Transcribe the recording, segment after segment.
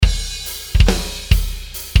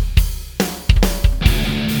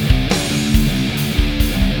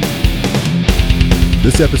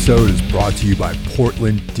This episode is brought to you by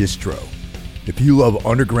Portland Distro. If you love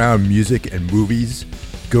underground music and movies,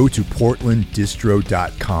 go to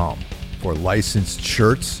portlanddistro.com for licensed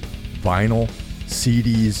shirts, vinyl,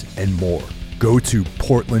 CDs, and more. Go to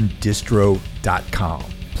portlanddistro.com.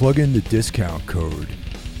 Plug in the discount code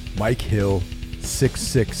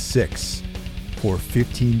MikeHill666 for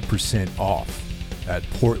 15% off at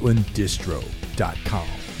portlanddistro.com.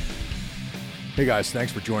 Hey guys,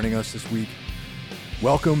 thanks for joining us this week.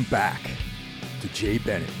 Welcome back to Jay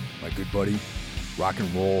Bennett, my good buddy, rock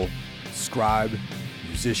and roll scribe,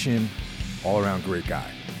 musician, all around great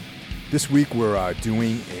guy. This week we're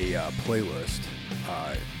doing a playlist.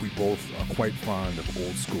 We both are quite fond of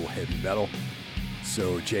old school heavy metal,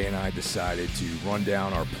 so Jay and I decided to run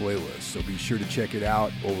down our playlist. So be sure to check it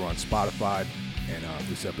out over on Spotify. And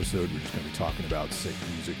this episode we're just going to be talking about sick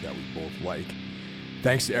music that we both like.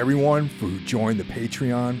 Thanks to everyone who joined the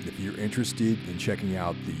Patreon. If you're interested in checking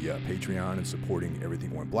out the Patreon and supporting Everything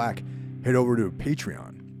Went Black, head over to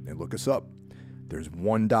Patreon and look us up. There's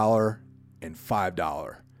 $1 and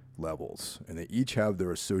 $5 levels, and they each have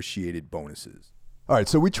their associated bonuses. All right,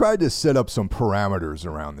 so we tried to set up some parameters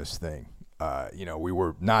around this thing. We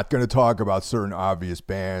were not going to talk about certain obvious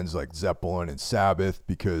bands like Zeppelin and Sabbath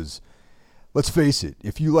because, let's face it,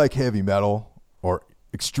 if you like heavy metal or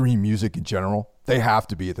extreme music in general, they have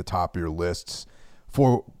to be at the top of your lists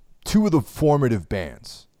for two of the formative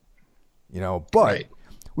bands, but right.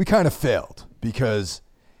 We kind of failed because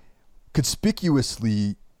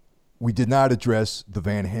conspicuously we did not address the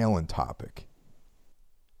Van Halen topic.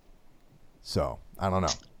 So I don't know.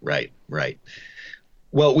 Right.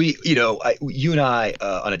 Well, you and I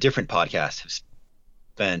on a different podcast have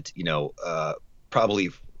spent, probably,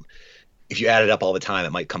 if you add it up all the time,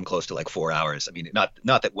 it might come close to like 4 hours. I mean, not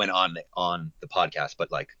that went on the podcast, but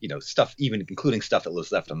stuff, even including stuff that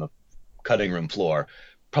was left on the cutting room floor,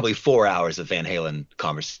 probably 4 hours of Van Halen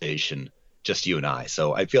conversation, just you and I.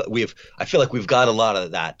 So I feel like we've got a lot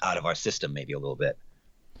of that out of our system, maybe a little bit.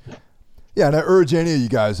 Yeah, and I urge any of you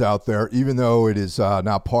guys out there, even though it is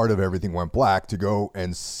not part of Everything Went Black, to go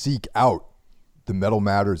and seek out the Metal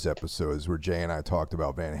Matters episodes where Jay and I talked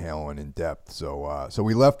about Van Halen in depth. So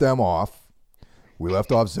we left them off. We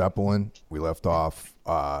left off Zeppelin. We left off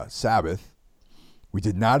Sabbath. We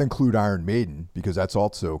did not include Iron Maiden because that's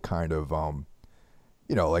also kind of,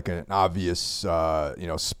 like an obvious,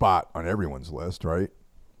 spot on everyone's list, right?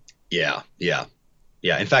 Yeah.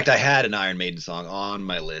 In fact, I had an Iron Maiden song on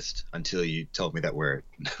my list until you told me that we're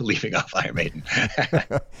leaving off Iron Maiden.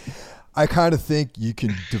 I kind of think you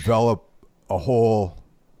can develop a whole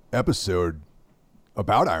episode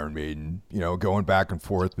about Iron Maiden, going back and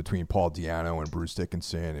forth between Paul Di'Anno and Bruce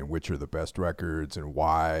Dickinson and which are the best records and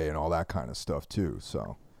why and all that kind of stuff too.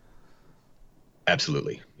 So,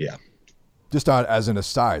 absolutely, yeah. Just as an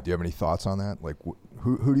aside, do you have any thoughts on that? Like,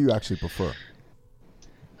 who do you actually prefer?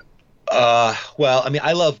 Well, I mean,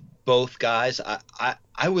 I love both guys.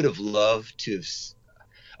 I would have loved to have.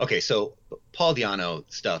 Okay, so Paul Di'Anno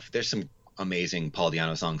stuff. There's some amazing Paul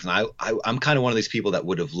Di'Anno songs, and I'm kind of one of these people that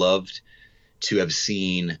would have loved to have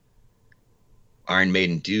seen Iron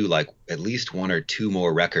Maiden do like at least one or two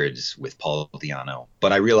more records with Paul Di'Anno.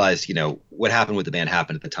 But I realized, what happened with the band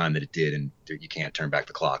happened at the time that it did, and you can't turn back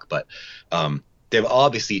the clock. But they've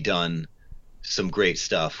obviously done some great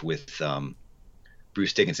stuff with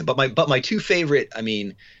Bruce Dickinson. But my two favorite,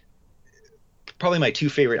 probably my two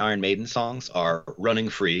favorite Iron Maiden songs are Running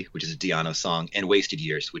Free, which is a Di'Anno song, and Wasted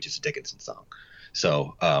Years, which is a Dickinson song.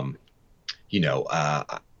 So,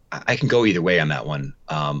 I can go either way on that one.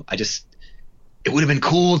 It would have been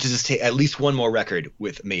cool to just take at least one more record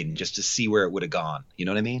with Maiden just to see where it would have gone. You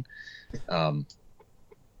know what I mean?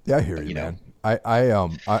 Yeah, I hear you, man.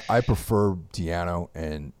 I prefer Di'Anno,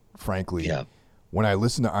 and frankly, when I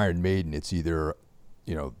listen to Iron Maiden, it's either,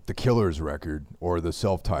 the Killers record or the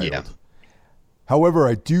self-titled. Yeah. However,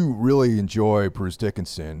 I do really enjoy Bruce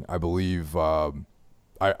Dickinson. I believe I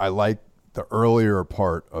like the earlier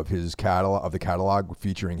part of his catalog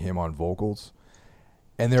featuring him on vocals.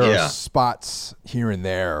 And there are spots here and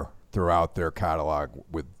there throughout their catalog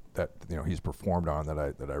with that, he's performed on that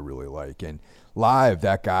I really like. And live,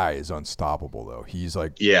 that guy is unstoppable though. He's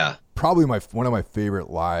like probably one of my favorite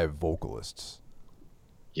live vocalists.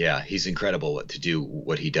 Yeah, he's incredible to do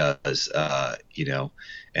what he does,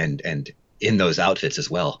 and in those outfits as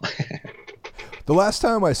well. The last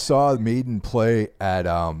time I saw Maiden play at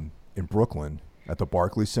in Brooklyn at the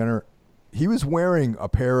Barclays Center, he was wearing a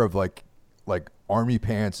pair of like army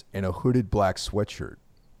pants and a hooded black sweatshirt.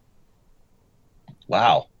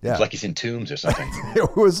 Wow. Yeah. It's like he's in Tombs or something.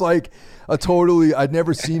 It was like I'd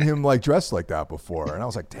never seen him like dressed like that before. And I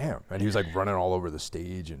was like, damn. And he was like running all over the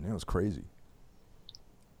stage and it was crazy.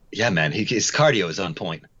 Yeah, man. His cardio is on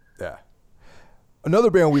point. Yeah.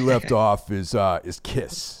 Another band we left off is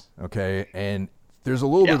Kiss. Okay. And there's a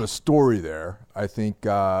little bit of a story there. I think,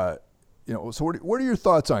 so what are your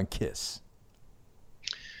thoughts on Kiss?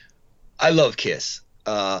 I love Kiss.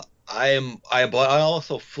 I'm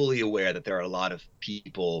also fully aware that there are a lot of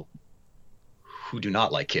people who do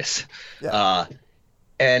not like Kiss. Yeah.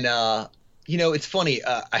 It's funny.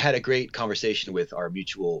 I had a great conversation with our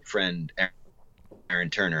mutual friend,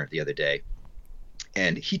 Aaron Turner, the other day.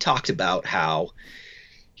 And he talked about how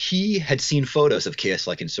he had seen photos of Kiss,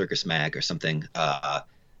 like in Circus Mag or something,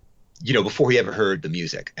 before he ever heard the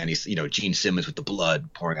music. And he's, Gene Simmons with the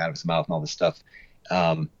blood pouring out of his mouth and all this stuff.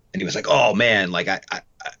 And he was like, oh man, like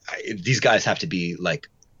these guys have to be like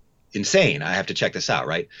insane. I have to check this out.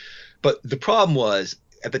 Right. But the problem was,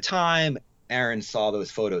 at the time Aaron saw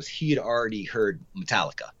those photos, he had already heard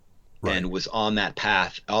Metallica. Right. And was on that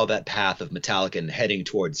path of Metallica and heading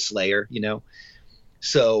towards Slayer,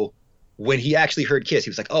 So when he actually heard Kiss, he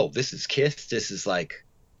was like, oh, this is Kiss. This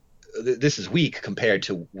is weak compared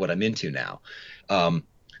to what I'm into now.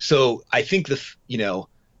 So I think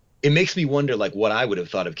it makes me wonder, like, what I would have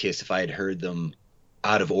thought of Kiss if I had heard them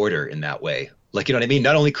out of order in that way. Like, you know what I mean?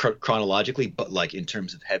 Not only chronologically, but like in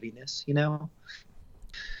terms of heaviness,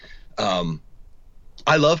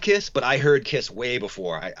 I love Kiss, but I heard Kiss way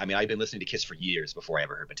before. I've been listening to Kiss for years before I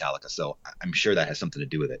ever heard Metallica. So I'm sure that has something to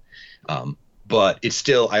do with it. But it's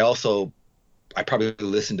still, I probably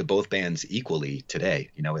listen to both bands equally today,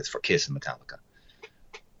 it's for Kiss and Metallica.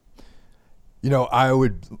 I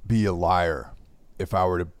would be a liar if I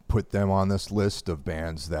were to put them on this list of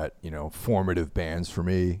bands that, formative bands for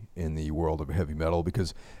me in the world of heavy metal,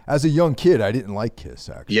 because as a young kid, I didn't like Kiss,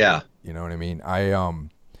 actually. Yeah. You know what I mean?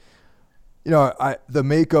 The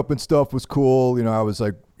makeup and stuff was cool. I was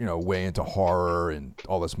like, way into horror and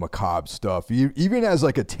all this macabre stuff. Even as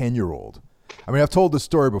like a 10-year-old. I've told this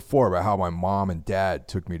story before about how my mom and dad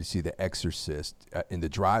took me to see The Exorcist in the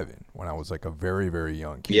drive-in when I was like a very, very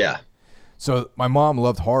young kid. Yeah. So my mom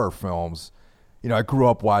loved horror films. I grew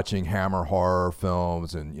up watching Hammer horror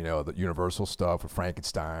films and, the Universal stuff with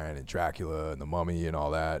Frankenstein and Dracula and the Mummy and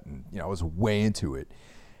all that. And, I was way into it.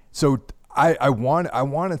 So I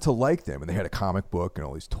wanted to like them, and they had a comic book and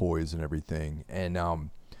all these toys and everything. And,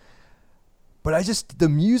 but the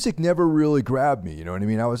music never really grabbed me. You know what I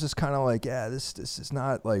mean? I was just kind of like, yeah, this is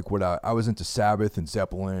not like what I was into. Sabbath and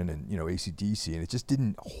Zeppelin and, AC/DC, and it just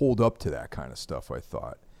didn't hold up to that kind of stuff, I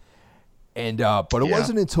thought. And, but it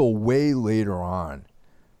wasn't until way later on,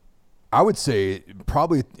 I would say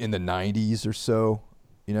probably in the 90s or so,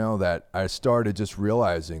 that I started just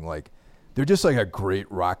realizing like, they're just like a great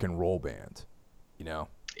rock and roll band, Yeah,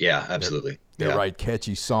 absolutely. They write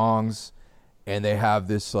catchy songs, and they have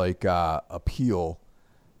this like appeal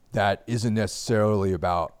that isn't necessarily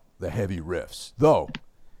about the heavy riffs, though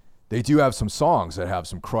they do have some songs that have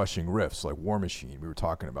some crushing riffs, like War Machine. We were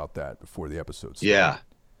talking about that before the episode started.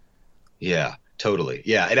 Yeah, totally.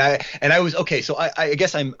 Yeah, and I was okay. So I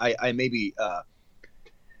guess I maybe.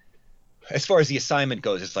 As far as the assignment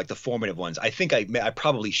goes, it's like the formative ones. I think I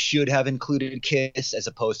probably should have included Kiss as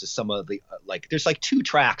opposed to some of the there's like 2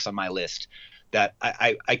 tracks on my list that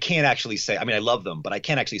I can't actually say. I love them, but I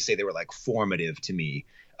can't actually say they were like formative to me.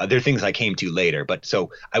 They're things I came to later. But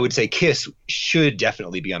so I would say Kiss should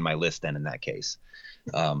definitely be on my list then in that case,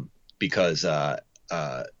 because I've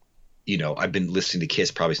been listening to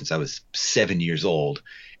Kiss probably since I was 7 years old,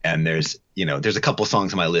 and there's a couple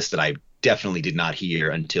songs on my list that I definitely did not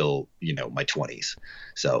hear until my 20s.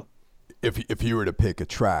 So if you were to pick a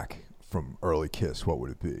track from early Kiss, what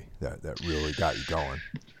would it be that really got you going?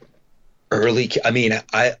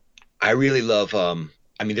 I really love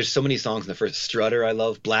there's so many songs in the first. Strutter, I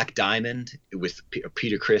love. Black Diamond with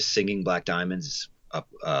Peter Criss singing Black Diamonds,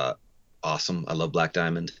 awesome. I love Black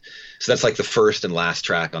Diamond. So that's like the first and last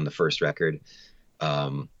track on the first record.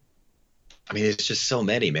 It's just so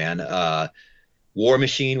many, man. War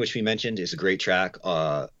Machine, which we mentioned, is a great track.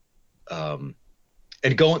 And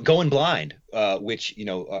Going Blind, which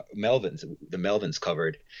the Melvins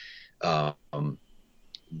covered. Going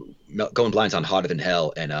Blind's on Hotter Than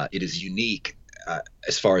Hell, and it is unique,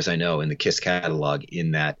 as far as I know, in the Kiss catalog,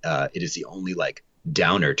 in that it is the only like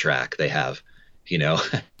downer track they have. Yeah,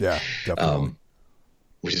 definitely.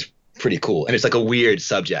 Which is pretty cool, and it's like a weird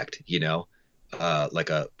subject, like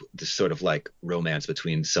this sort of like romance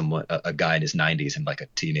between a guy in his 90s and like a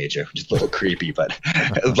teenager, which is a little creepy, but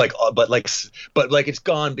but it's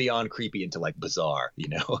gone beyond creepy into like bizarre,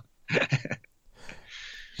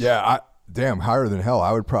 Yeah, damn, Higher Than Hell.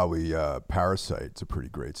 I would probably Parasite. It's a pretty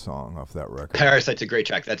great song off that record. Parasite's a great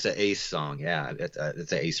track. That's an Ace song. Yeah, that's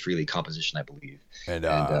an Ace Frehley composition, I believe. And,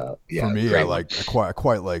 yeah, for me, I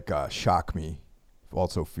quite like Shock Me,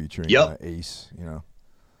 also featuring Ace. You know.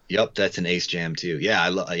 Yep, that's an Ace jam too. Yeah, I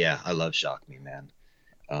love Shock Me, man.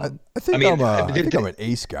 I think I'm an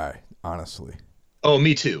Ace guy, honestly. Oh,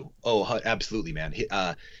 me too. Oh, absolutely, man.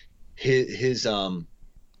 His song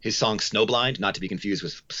Snowblind, not to be confused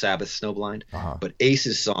with Sabbath's Snowblind, but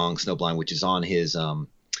Ace's song Snowblind, which is on his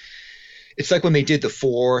it's like when they did the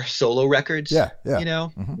 4 solo records, you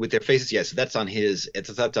know, with their faces. Yeah, so that's on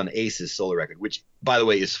that's on Ace's solo record, which, by the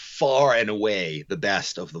way, is far and away the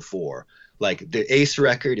best of the 4. Like the Ace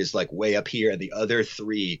record is like way up here, and the other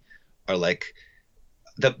 3 are like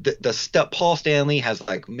the Paul Stanley has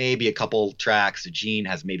like maybe a couple tracks. Gene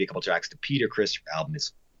has maybe a couple tracks. The Peter Criss album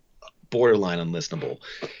is borderline unlistenable.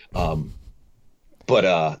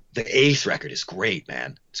 But the Ace record is great,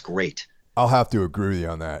 man. It's great. I'll have to agree with you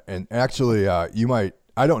on that. And actually, you might.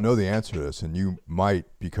 I don't know the answer to this, and you might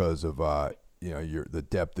because of the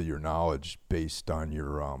depth of your knowledge based on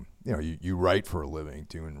your you write for a living,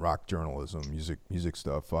 doing rock journalism, music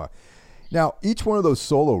stuff. Now, each one of those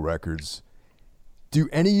solo records, do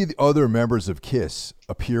any of the other members of Kiss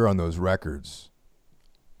appear on those records?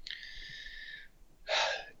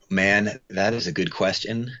 Man, that is a good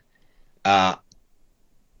question. I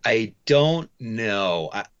don't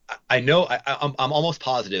know. I know I'm almost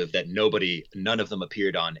positive that none of them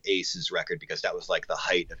appeared on Ace's record, because that was like the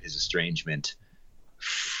height of his estrangement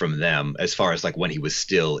from them, as far as like when he was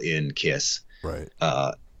still in Kiss. Right.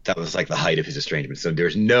 That was like the height of his estrangement. So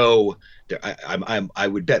there's I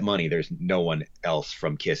would bet money there's no one else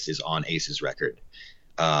from Kiss is on Ace's record.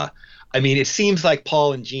 I mean, it seems like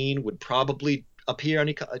Paul and Gene would probably appear on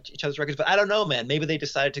each other's records, but I don't know, man. Maybe they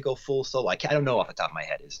decided to go full solo. I don't know off the top of my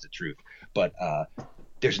head, is the truth. But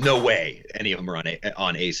there's no way any of them are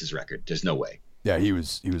on Ace's record. There's no way. Yeah, he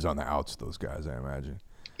was on the outs, those guys, I imagine.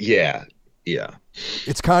 Yeah.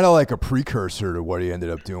 It's kind of like a precursor to what he ended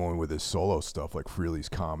up doing with his solo stuff, like Frehley's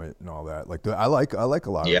Comet and all that. Like I like a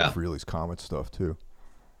lot of the Frehley's Comet stuff too.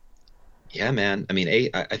 Yeah, man. I mean,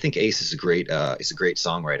 I think Ace is a great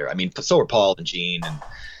songwriter. I mean, so are Paul and Gene,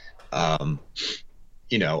 and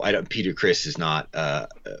Peter Criss is not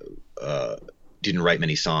didn't write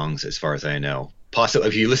many songs as far as I know. Possibly,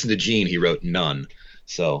 if you listen to Gene, he wrote none.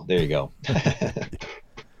 So there you go.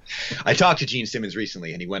 I talked to Gene Simmons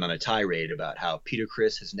recently, and he went on a tirade about how Peter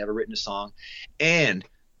Criss has never written a song, and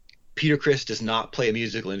Peter Criss does not play a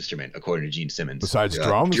musical instrument, according to Gene Simmons. Besides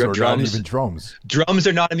drums, or not even drums? Drums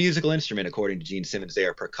are not a musical instrument, according to Gene Simmons. They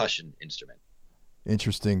are a percussion instrument.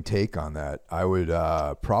 Interesting take on that. I would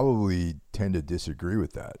probably tend to disagree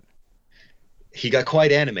with that. He got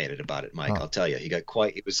quite animated about it, Mike. I'll tell you,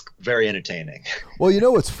 it was very entertaining. Well, you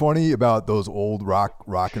know what's funny about those old rock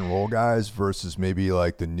and roll guys versus maybe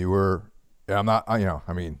like the newer. I'm not,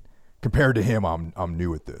 I mean, compared to him, I'm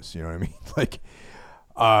new at this. You know what I mean? Like,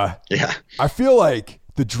 yeah. I feel like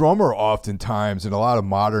the drummer oftentimes in a lot of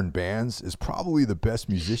modern bands is probably the best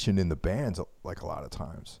musician in the bands. Like a lot of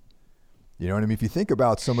times, you know what I mean? If you think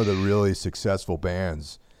about some of the really successful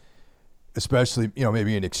bands, especially,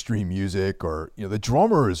 maybe in extreme music, or, the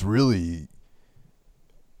drummer is really,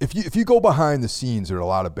 if you go behind the scenes, there are a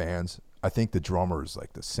lot of bands, I think the drummer is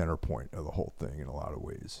like the center point of the whole thing in a lot of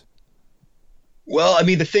ways. Well, I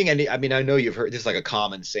mean, the thing, I mean, I know you've heard this is like a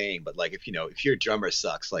common saying, but like, if your drummer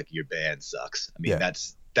sucks, like your band sucks. I mean,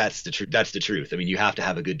 that's the truth. That's the truth. I mean, you have to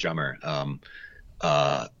have a good drummer. I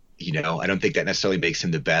don't think that necessarily makes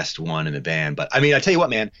him the best one in the band, but I mean, I tell you what,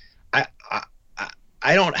 man,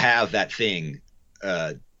 I don't have that thing,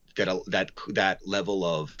 that level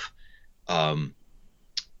of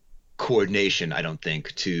coordination. I don't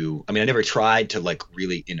think I never tried to like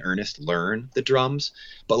really in earnest learn the drums,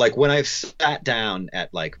 but like when I've sat down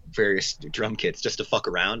at like various drum kits just to fuck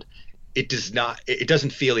around, it doesn't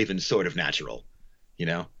feel even sort of natural,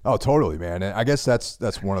 Oh, totally, man. And I guess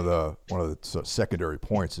that's one of the secondary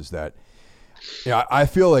points is that. Yeah, I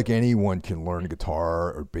feel like anyone can learn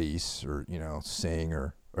guitar or bass or, sing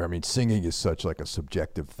or I mean, singing is such like a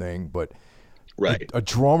subjective thing, but right. A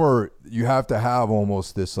drummer, you have to have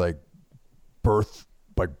almost this like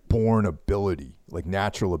born ability, like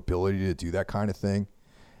natural ability to do that kind of thing.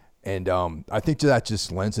 And I think that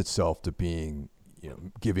just lends itself to being,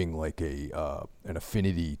 giving like an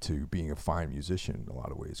affinity to being a fine musician in a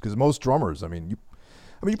lot of ways. Because most drummers, you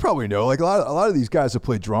probably know, like a lot of these guys that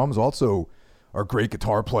play drums also are great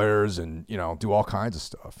guitar players and, do all kinds of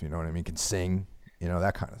stuff. You know what I mean? Can sing,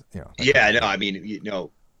 that kind of, Yeah, no, I mean,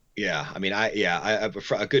 Yeah, I mean, I have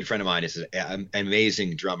a good friend of mine is an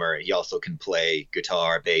amazing drummer. He also can play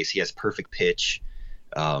guitar, bass. He has perfect pitch.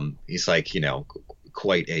 He's like,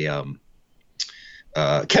 quite a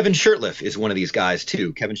Kevin Shirtliff is one of these guys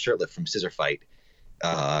too. Kevin Shirtliff from Scissor Fight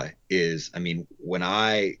I mean, when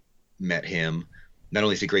I met him, not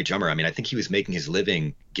only is he a great drummer, I mean, I think he was making his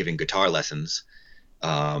living giving guitar lessons.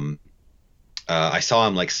 Um, I saw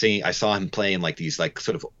him like sing. I saw him playing like these like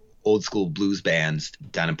sort of old school blues bands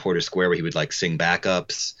down in Porter Square where he would like sing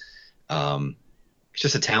backups. He's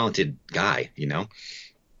just a talented guy.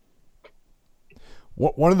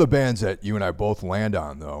 One of the bands that you and I both land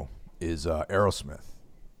on, though, is Aerosmith.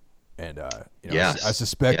 And, Yes. I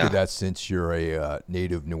suspected Yeah. that since you're a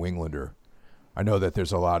native New Englander, I know that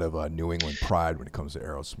there's a lot of New England pride when it comes to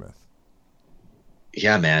Aerosmith.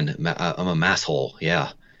 Yeah, man. I'm a masshole.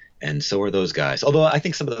 Yeah. And so are those guys. Although I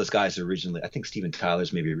think some of those guys are originally, I think Steven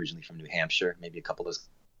Tyler's maybe originally from New Hampshire, maybe a couple of those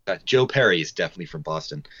guys. Joe Perry is definitely from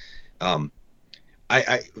Boston. Um,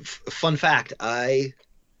 Fun fact, I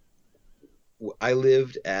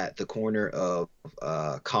lived at the corner of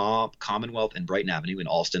Commonwealth and Brighton Avenue in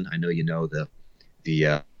Alston. I know you know the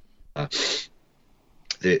uh,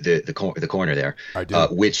 the corner there, I do.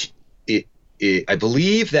 which I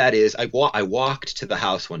believe that is. I walked to the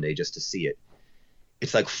house one day just to see it.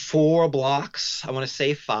 It's like 4 blocks, I want to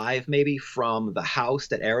say 5 maybe, from the house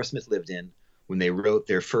that Aerosmith lived in when they wrote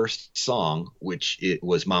their first song, which it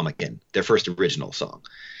was Mamakin, their first original song.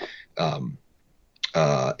 Um,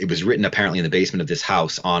 it was written apparently in the basement of this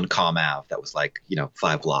house on Com Ave that was like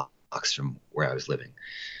 5 blocks from where I was living.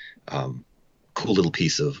 Cool little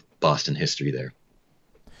piece of Boston history there.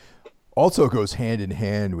 Also goes hand in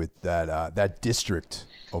hand with that district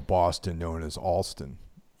of Boston known as Alston,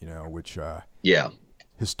 which Yeah.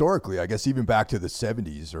 historically, I guess even back to the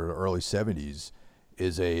 70s or early 70s,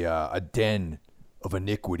 is a den of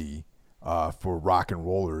iniquity for rock and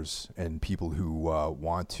rollers and people who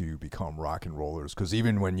want to become rock and rollers. Because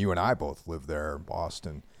even when you and I both lived there in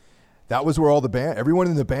Boston, that was where everyone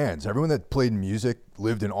in the bands, everyone that played music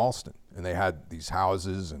lived in Alston. And they had these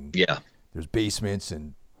houses and Yeah. there's basements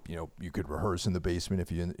and you could rehearse in the basement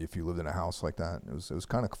if you lived in a house like that. It was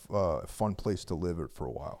kind of a fun place to live for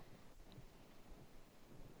a while.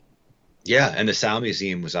 Yeah, and the Sound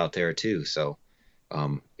Museum was out there too. So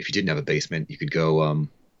if you didn't have a basement, you could go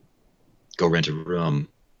rent a room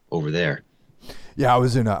over there. Yeah, I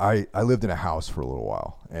lived in a house for a little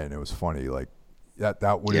while, and it was funny. Like that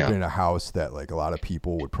would have Yeah. been a house that like a lot of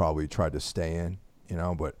people would probably try to stay in,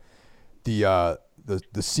 but the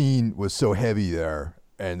scene was so heavy there,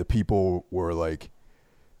 and the people were like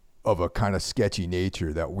of a kind of sketchy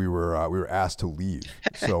nature that we were asked to leave.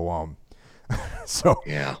 So so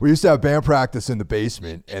Yeah. we used to have band practice in the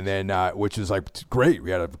basement, and then which was like great.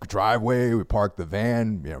 We had a driveway. We parked the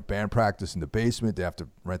van. Band practice in the basement. They have to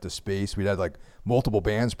rent the space. We had like multiple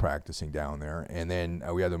bands practicing down there, and then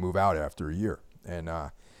we had to move out after a year. And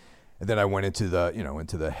then I went into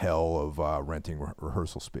the hell of renting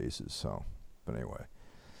rehearsal spaces. So, but anyway.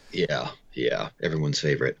 Yeah. Everyone's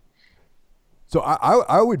favorite. So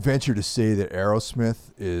I would venture to say that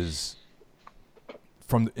Aerosmith is,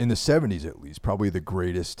 in the 70s at least, probably the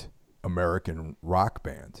greatest American rock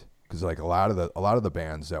band, because like a lot of the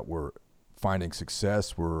bands that were finding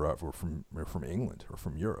success were from England or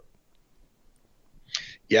from Europe.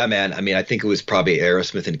 Yeah, man. I mean, I think it was probably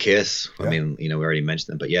Aerosmith and Kiss. Yeah. I mean, we already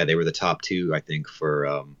mentioned them, but yeah, they were the top two, I think,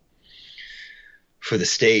 for the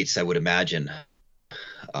States, I would imagine.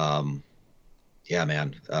 Yeah,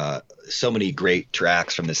 man. So many great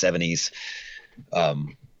tracks from the 70s.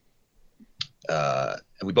 And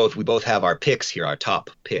we both have our picks here, our top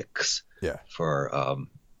picks. Yeah. For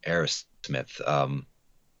Aerosmith.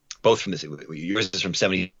 Both from this. Yours is from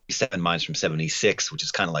 77, mine's from 76, which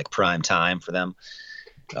is kind of like prime time for them.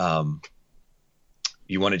 Shall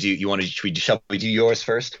we do yours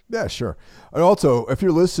first? Yeah, sure. And also, if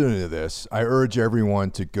you're listening to this, I urge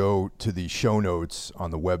everyone to go to the show notes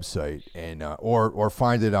on the website and or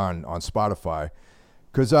find it on Spotify,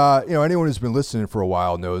 because anyone who's been listening for a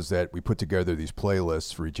while knows that we put together these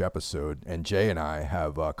playlists for each episode, and Jay and I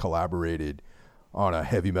have collaborated on a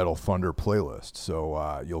Heavy Metal Thunder playlist.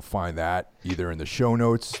 So you'll find that either in the show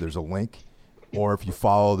notes. There's a link, or if you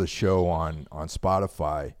follow the show on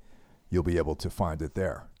Spotify, you'll be able to find it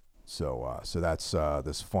there. So that's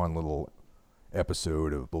this fun little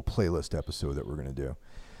playlist episode that we're going to do.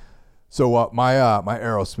 So my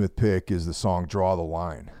Aerosmith pick is the song "Draw the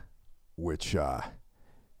Line," which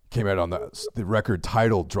came out on the record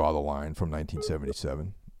titled "Draw the Line" from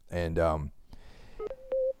 1977. And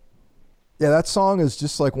yeah, that song is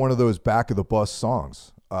just like one of those back of the bus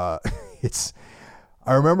songs. I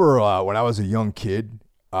I remember when I was a young kid,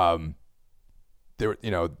 there were,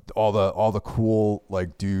 all the cool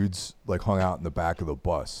like dudes like hung out in the back of the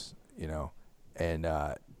bus, and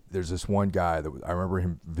there's this one guy that I remember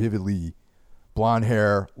him vividly, blonde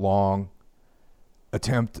hair, long,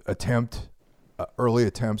 early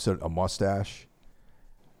attempts at a mustache,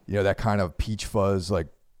 that kind of peach fuzz like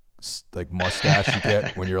mustache you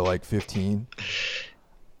get when you're like 15.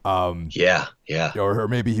 Yeah. Or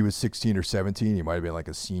maybe he was 16 or 17. He might have been like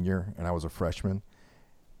a senior, and I was a freshman.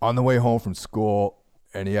 On the way home from school,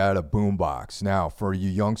 and he had a boombox. Now, for you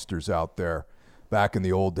youngsters out there, back in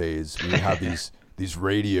the old days, we would have these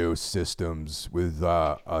radio systems with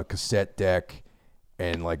a cassette deck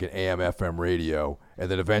and like an AM/FM radio, and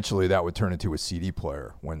then eventually that would turn into a CD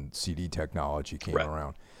player when CD technology came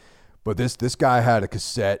around. But this guy had a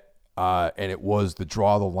cassette, and it was the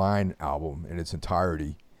Draw the Line album in its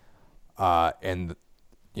entirety. And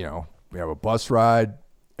we have a bus ride,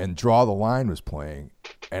 and Draw the Line was playing,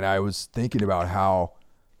 and I was thinking about how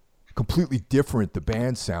completely different the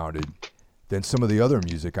band sounded than some of the other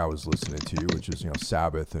music I was listening to, which is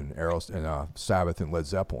Sabbath and Sabbath and Led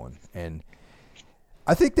Zeppelin. And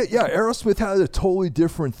I think that Aerosmith had a totally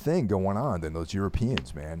different thing going on than those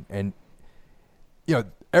Europeans, man. And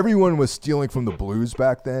everyone was stealing from the blues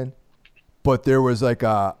back then, but there was like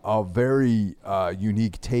a very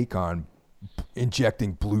unique take on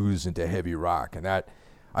injecting blues into heavy rock, and that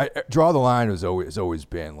Draw the Line has always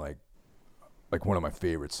been like one of my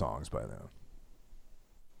favorite songs by them.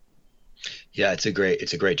 Yeah, it's a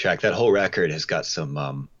great track. That whole record has got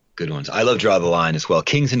some good ones. I love Draw the Line as well.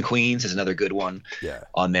 Kings and Queens is another good one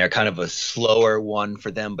on there. Kind of a slower one for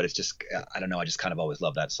them, but it's just, I don't know. I just kind of always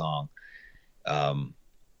love that song.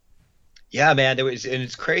 Yeah, man, and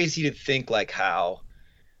it's crazy to think like how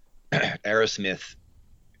Aerosmith,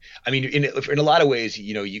 I mean, in a lot of ways,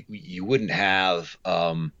 you wouldn't have,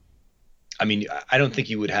 I don't think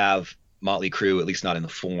you would have Motley Crue, at least not in the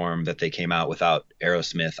form that they came out without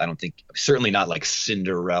Aerosmith. I don't think, certainly not like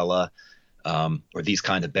Cinderella, or these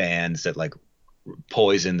kind of bands that like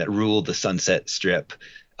Poison that ruled the Sunset Strip,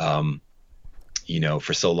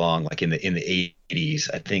 for so long, like in the 80s.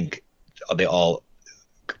 I think they all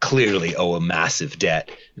clearly owe a massive debt.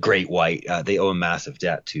 Great White, they owe a massive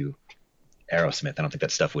debt to Aerosmith. I don't think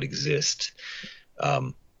that stuff would exist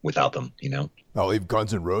without them, I'll leave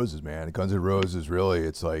Guns N' Roses, man. Guns N' Roses, really,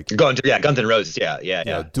 it's like Guns N' Roses,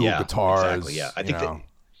 yeah. Dual guitars, exactly, yeah. I think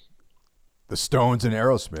the Stones and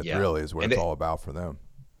Aerosmith really is what it's all about for them.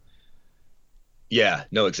 Yeah,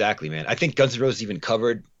 no, exactly, man. I think Guns N' Roses even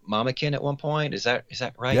covered Mamakin at one point. Is that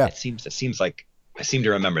right? Yeah. It seems like I seem to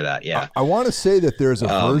remember that. Yeah. I want to say that there's a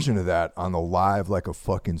version of that on the Live Like a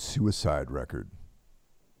Fucking Suicide record.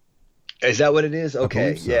 Is that what it is?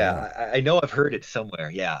 Okay. So, yeah. I know I've heard it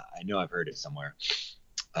somewhere. Yeah. I know I've heard it somewhere.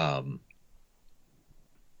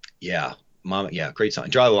 Yeah. Mama. Yeah. Great song.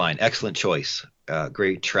 Draw the Line. Excellent choice.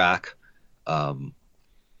 Great track.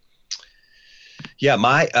 Yeah.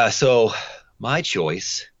 My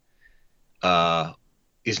choice,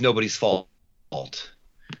 is Nobody's Fault.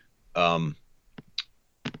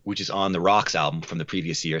 Which is on the Rocks album from the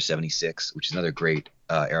previous year, 76, which is another great,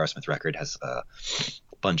 Aerosmith record, has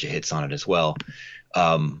bunch of hits on it as well.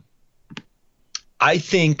 I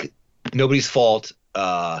think Nobody's Fault,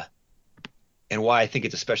 and why I think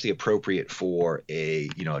it's especially appropriate for a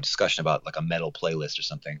discussion about like a metal playlist or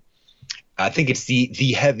something. I think it's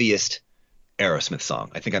the heaviest Aerosmith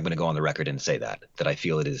song. I think I'm going to go on the record and say that I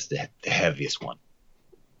feel it is the heaviest one.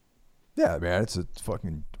 Yeah, man, it's a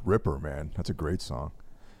fucking ripper, man. That's a great song.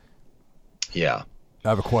 Yeah. I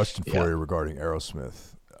have a question for you regarding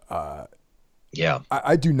Aerosmith. Yeah.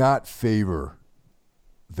 I do not favor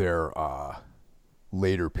their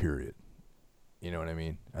later period. You know what I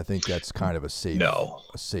mean? I think that's kind of a safe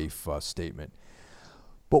statement.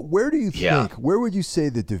 But where do you think, where would you say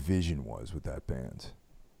the division was with that band?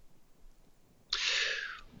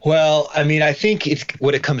 Well, I mean, I think it's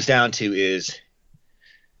what it comes down to is,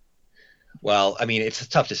 well, I mean, it's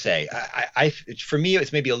tough to say. For me,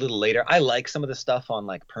 it's maybe a little later. I like some of the stuff on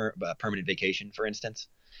like Permanent Vacation, for instance,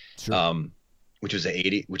 sure. Which was an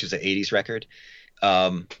 80s record.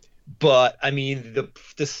 But I mean,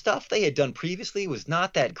 the stuff they had done previously was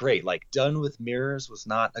not that great. Like Done with Mirrors was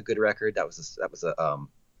not a good record. I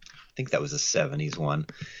think that was a 70s one.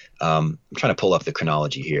 I'm trying to pull up the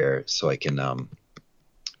chronology here so I can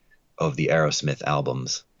of the Aerosmith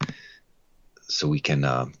albums, so we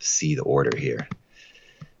can see the order here.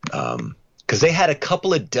 Because they had a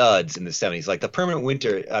couple of duds in the 70s, like the Permanent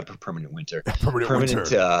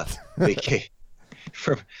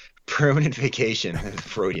Vacation.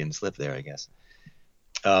 Freudian slip there, I guess.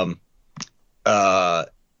 Uh,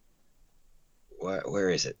 where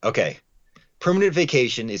is it? Okay. Permanent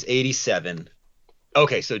Vacation is 87.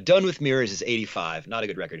 Okay, so Done with Mirrors is 85. Not a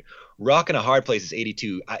good record. Rockin' a Hard Place is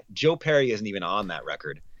 82. Joe Perry isn't even on that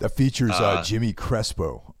record. That features Jimmy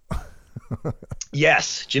Crespo.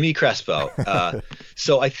 Yes, Jimmy Crespo.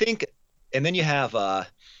 So I think, and then you have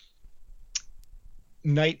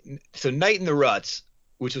Night in the Ruts,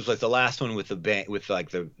 which was like the last one with the band, with like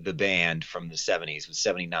the band from the 70s, was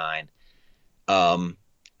 79.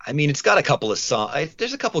 I mean, it's got a couple of songs.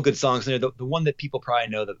 There's a couple of good songs in there. The one that people probably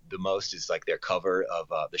know the most is like their cover of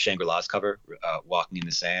the Shangri-La's cover, "Walking in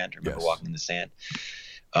the Sand." Remember Yes. "Walking in the Sand"?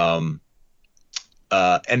 And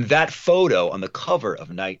that photo on the cover of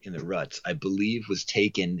Night in the Ruts, I believe, was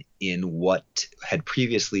taken in what had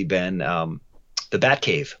previously been the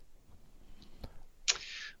Batcave.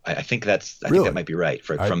 I think I think that might be right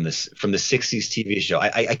from the '60s TV show.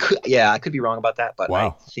 I could be wrong about that, but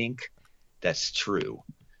wow. I think that's true.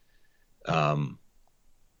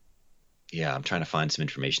 Yeah, I'm trying to find some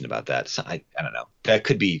information about that. So I don't know. That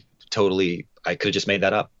could be totally. I could have just made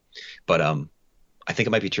that up, but I think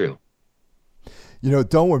it might be true. You know,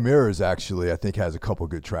 Done with Mirrors actually, I think, has a couple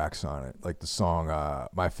good tracks on it. Like the song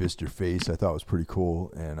 "My Fist Your Face," I thought was pretty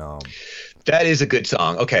cool, and that is a good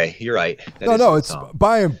song. Okay, you're right. It's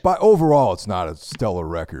by overall, it's not a stellar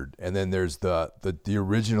record. And then there's the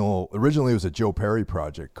original. Originally, it was a Joe Perry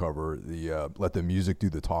project cover. The "Let the Music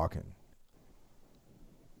Do the Talking."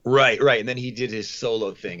 Right. And then he did his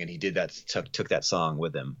solo thing, and he did that. Took that song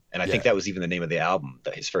with him, and I think that was even the name of the album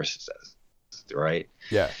that his first says. Right.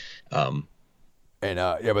 Yeah.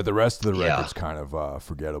 But the rest of the record's kind of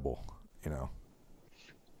forgettable, you know.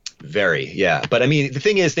 Very, yeah. But I mean, the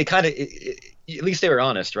thing is, they kind of, at least they were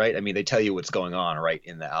honest, right? I mean, they tell you what's going on right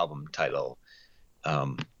in the album title.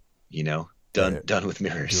 You know, done with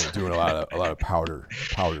mirrors. Doing a lot of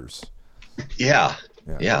powders. Yeah.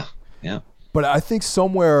 But I think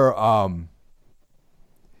somewhere,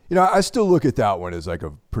 you know, I still look at that one as like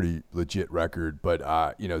a pretty legit record.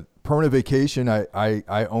 But you know, Permanent Vacation,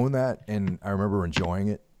 I own that, and I remember enjoying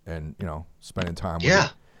it, and you know, spending time with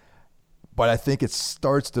it. But I think it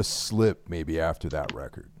starts to slip maybe after that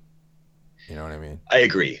record. You know what I mean? I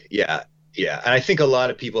agree. Yeah. And I think a lot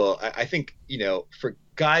of people, I think, you know, for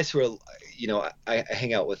guys who are, you know, I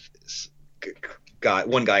hang out with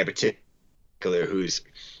one guy in particular who's,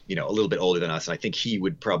 you know, a little bit older than us. And I think he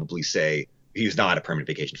would probably say he's not a Permanent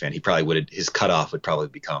Vacation fan. He probably his cutoff would probably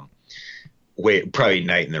become probably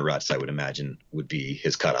Night in the Ruts, I would imagine, would be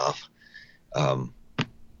his cutoff.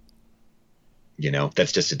 You know,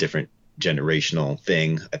 that's just a different generational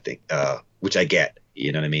thing, I think, which I get,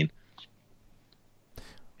 you know what I mean?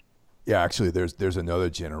 Yeah, actually there's another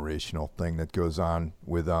generational thing that goes on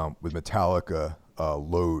with Metallica,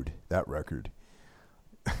 Load, that record.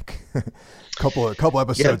 couple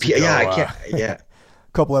episodes ago.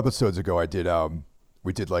 Couple episodes ago I did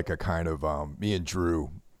we did like a kind of me and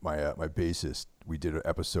Drew, my bassist, we did an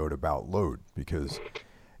episode about Load because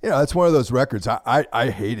you know, it's one of those records. I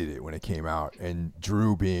hated it when it came out, and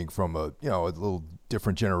Drew being from a little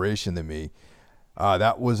different generation than me,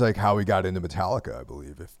 that was like how we got into Metallica, I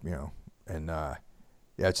believe. If you know, and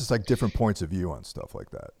it's just like different points of view on stuff like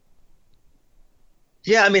that.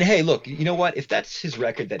 Yeah, I mean, hey, look, you know what? If that's his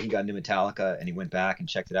record that he got into Metallica and he went back and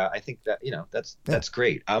checked it out, I think that, you know, that's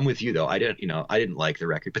great. I'm with you though. I didn't like the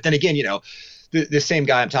record, but then again, you know, the same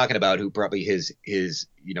guy I'm talking about who probably his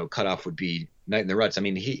you know cutoff would be Night in the Ruts. I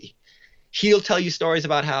mean, he'll tell you stories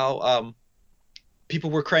about how people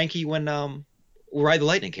were cranky when Ride the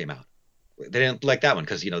Lightning came out. They didn't like that one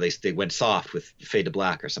because, you know, they went soft with Fade to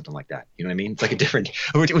Black or something like that. You know what I mean? It's like a different,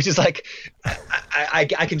 which is like, I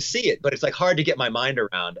can see it, but it's like hard to get my mind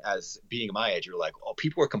around as being my age. You're like, oh,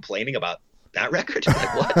 people were complaining about that record?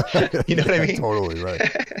 Like, what? You know what I mean? Totally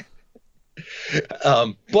right.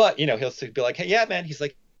 But, you know, he'll be like, hey, yeah, man. He's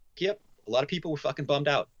like, yep, a lot of people were fucking bummed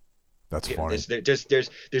out. That's funny.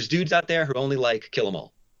 There's dudes out there who only like Kill 'Em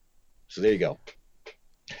All. So there you go.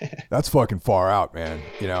 That's fucking far out, man.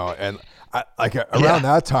 You know, and around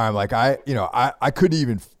that time, like I couldn't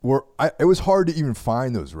even it was hard to even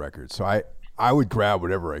find those records. So I would grab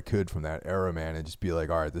whatever I could from that era, man, and just be like,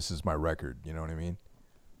 all right, this is my record. You know what I mean?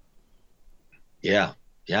 Yeah,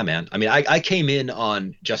 man. I mean, I came in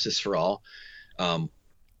on Justice for All,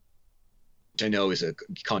 which I know is a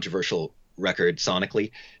controversial record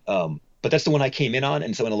sonically, but that's the one I came in on,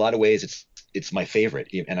 and so in a lot of ways, it's my favorite,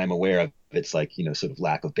 and I'm aware of its like, you know, sort of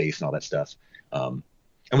lack of bass and all that stuff. And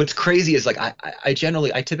what's crazy is like I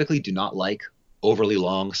typically do not like overly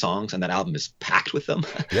long songs, and that album is packed with them.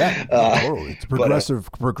 Yeah, totally. It's a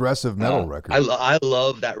progressive metal record. I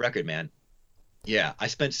love that record, man. Yeah, I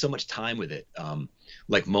spent so much time with it,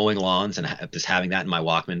 like mowing lawns and just having that in my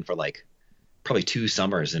Walkman for like probably 2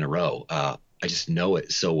 summers in a row. I just know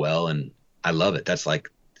it so well, and I love it. That's like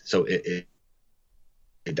so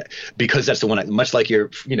because that's the one. Much like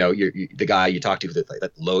the guy you talked to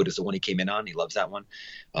that Load is the one he came in on. He loves that one.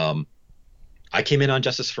 I came in on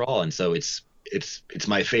Justice for All, and so it's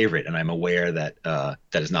my favorite, and I'm aware that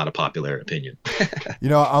that is not a popular opinion.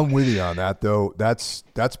 I'm with you on that though.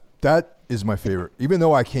 That is my favorite. Even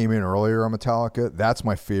though I came in earlier on Metallica, that's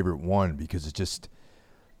my favorite one because it just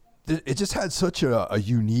had such a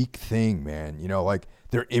unique thing, man. Like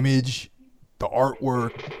their image, the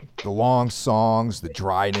artwork, the long songs, the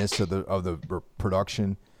dryness of the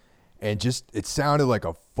production, and just it sounded like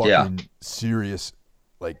a fucking serious,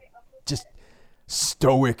 like just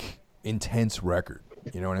stoic, intense record.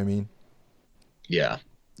 You know what I mean? Yeah.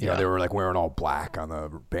 They were like wearing all black on the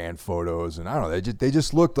band photos, and I don't know, they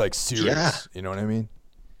just looked like serious. Yeah. You know what I mean?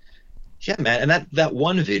 Yeah, man. And that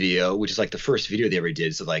one video, which is like the first video they ever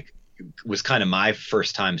did, so like was kind of my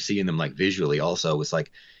first time seeing them like visually. Also, was like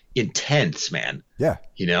intense, man. Yeah.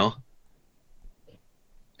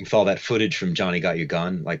 With all that footage from Johnny Got Your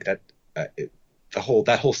Gun, like that, that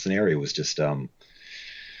whole scenario was just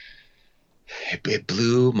it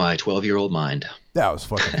blew my 12-year-old mind. Yeah, it was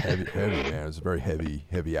fucking heavy, man. It was a very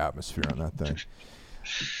heavy atmosphere on that thing.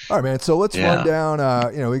 All right, man. So let's run down.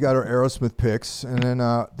 We got our Aerosmith picks, and then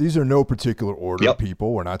these are no particular order,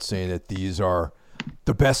 people. We're not saying that these are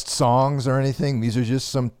the best songs or anything. These are just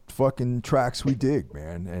some fucking tracks we dig,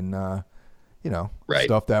 man, and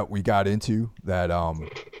stuff that we got into that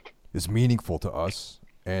is meaningful to us.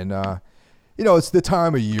 And it's the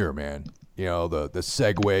time of year, man. The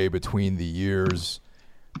segue between the years,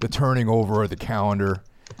 the turning over of the calendar.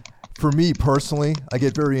 For me personally, I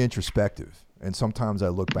get very introspective, and sometimes I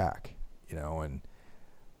look back, and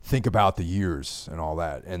think about the years and all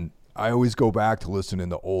that. And I always go back to listening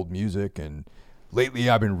to old music, and lately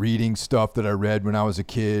I've been reading stuff that I read when I was a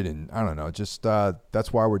kid, and I don't know, just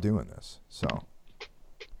that's why we're doing this. So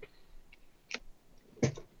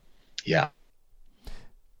yeah,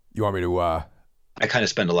 you want me to I kind of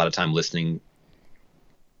spend a lot of time listening.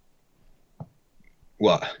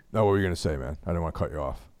 What? No, what were you going to say, man? I didn't want to cut you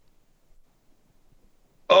off.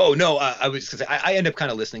 Oh, no, I was because I end up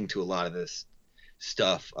kind of listening to a lot of this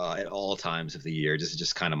stuff at all times of the year. This is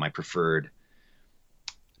just kind of my preferred,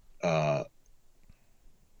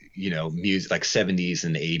 music, like 70s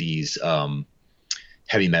and 80s.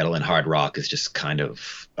 Heavy metal and hard rock is just kind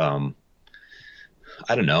of, I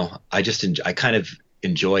don't know. I kind of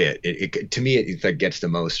enjoy it. It to me, it like gets the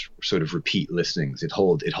most sort of repeat listenings. It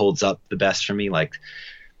holds up the best for me. Like,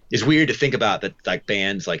 it's weird to think about that, like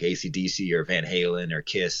bands like AC/DC or Van Halen or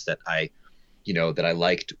Kiss that I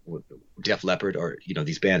liked, Def Leppard, or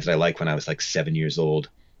these bands that I liked when I was like 7 years old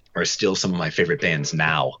are still some of my favorite bands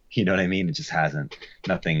now. You know what I mean? It just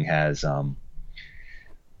nothing has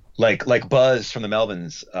like Buzz from the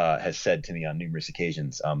Melvins has said to me on numerous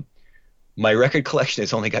occasions, my record collection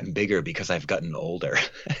has only gotten bigger because I've gotten older.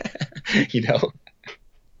 It's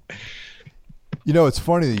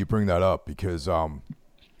funny that you bring that up because I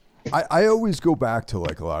always go back to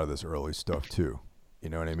like a lot of this early stuff too. You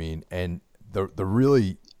know what I mean? And the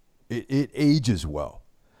really it ages well,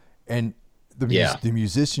 and the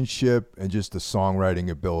musicianship and just the songwriting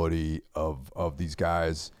ability of these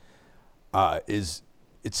guys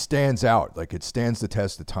it stands out. Like, it stands the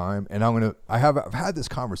test of time. And I've had this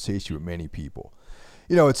conversation with many people.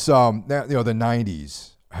 It's now, the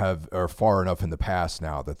 90s are far enough in the past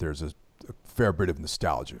now that there's a fair bit of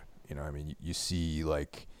nostalgia. I mean, you see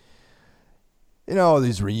like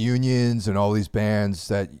these reunions and all these bands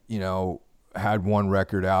that had one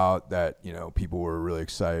record out that people were really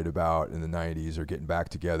excited about in the 90s are getting back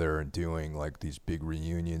together and doing like these big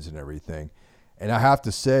reunions and everything. And I have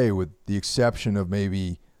to say, with the exception of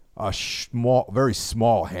maybe a very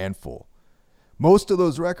small handful, most of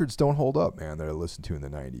those records don't hold up, man, that I listened to in the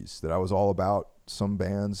 90s, that I was all about. Some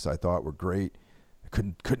bands I thought were great. I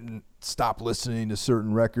couldn't stop listening to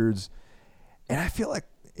certain records. And I feel like,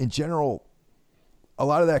 in general, a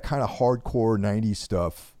lot of that kind of hardcore 90s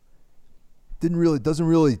stuff doesn't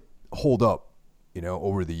really hold up,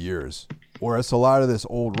 over the years. Whereas a lot of this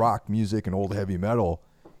old rock music and old heavy metal,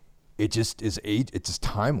 it just is it's just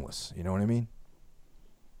timeless. You know what I mean?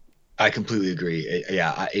 I completely agree.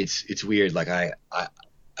 It's weird. Like I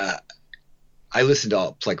listen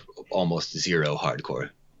to like almost zero hardcore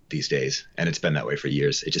these days, and it's been that way for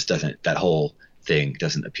years. It just that whole thing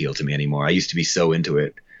doesn't appeal to me anymore. I used to be so into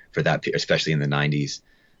it for that, especially in the 90s.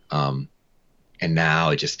 And now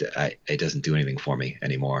it doesn't do anything for me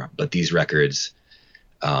anymore. But these records,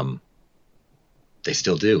 they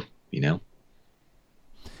still do, you know.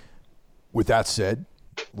 With that said,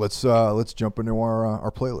 let's jump into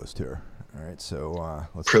our playlist here. All right, so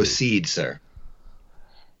let's proceed, sir.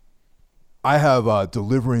 I have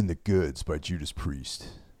 "Delivering the Goods" by Judas Priest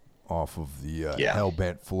off of the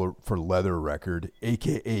Hellbent for Leather record,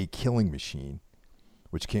 aka Killing Machine,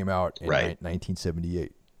 which came out in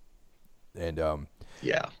 1978. And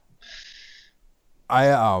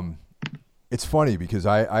it's funny because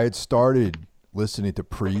I had started listening to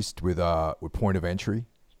Priest with Point of Entry,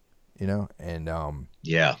 you know, and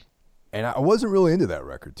I wasn't really into that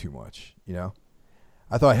record too much, you know.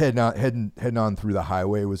 I thought heading on through the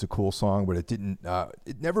highway was a cool song, but it didn't.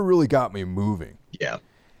 It never really got me moving. Yeah.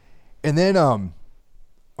 And then I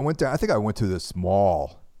went to this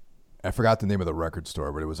mall. I forgot the name of the record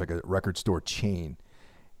store, but it was like a record store chain.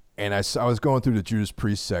 And I was going through the Judas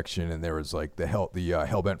Priest section, and there was like the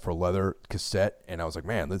Hellbent for Leather cassette, and I was like,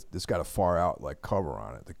 man, this got a far out like cover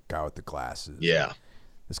on it. The guy with the glasses. Yeah.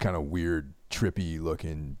 This kind of weird, trippy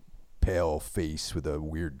looking, pale face with the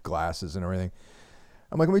weird glasses and everything.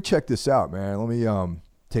 I'm like, let me check this out, man. Let me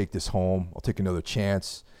take this home. I'll take another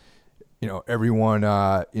chance. You know, everyone,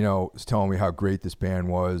 was telling me how great this band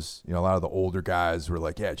was. You know, a lot of the older guys were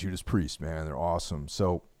like, yeah, Judas Priest, man, they're awesome.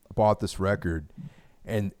 So I bought this record,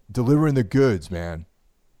 and Delivering the Goods, man,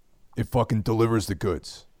 it fucking delivers the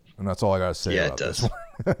goods. And that's all I got to say about this one.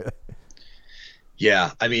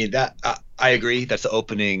 Yeah, I mean, that I agree. That's the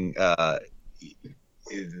opening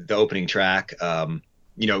track.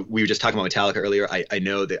 You know, we were just talking about Metallica earlier. I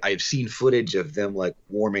know that I've seen footage of them like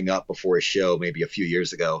warming up before a show maybe a few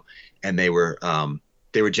years ago, and they were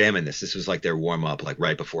jamming this. This was like their warm up, like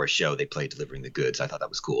right before a show. They played Delivering the Goods. I thought that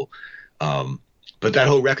was cool. But that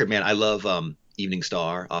whole record, man, I love Evening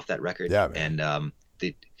Star off that record. Yeah, man. And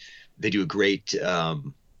they do a great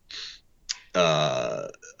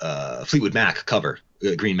Fleetwood Mac cover,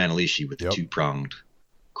 Green Manalishi with the two-pronged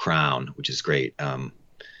crown, which is great.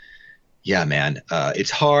 Yeah, man.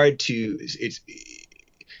 It's hard to.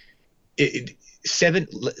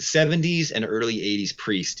 70s and early 80s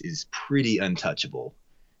Priest is pretty untouchable,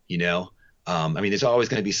 you know. I mean, there's always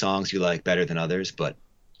going to be songs you like better than others, but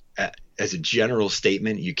as a general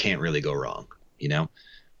statement, you can't really go wrong, you know.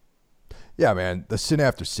 Yeah, man. The Sin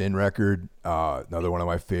After Sin record, another one of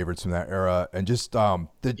my favorites from that era, and just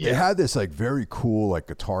they had this like very cool like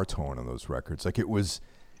guitar tone on those records. Like it was.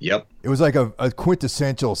 Yep. It was like a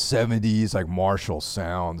quintessential 70s like Marshall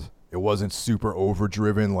sound. It wasn't super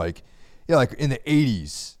overdriven like like in the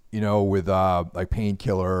 80s, you know, with like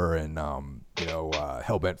Painkiller and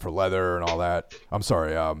Hellbent for Leather and all that. I'm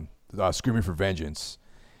sorry, Screaming for Vengeance.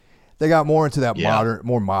 They got more into that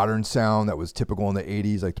more modern sound that was typical in the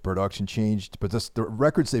 80s, like the production changed, but the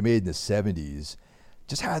records they made in the 70s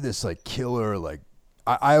just had this like killer like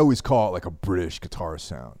I always call it like a British guitar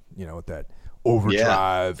sound, you know, with that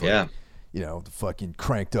overdrive, like, you know, the fucking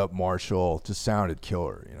cranked up Marshall just sounded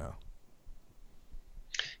killer, you know.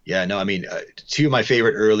 Yeah, no, I mean, two of my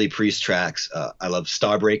favorite early Priest tracks. I love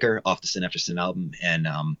Starbreaker off the Sin After Sin album, and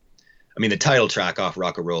I mean the title track off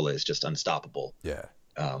Rock-A-Rolla is just unstoppable. Yeah,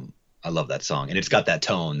 I love that song, and it's got that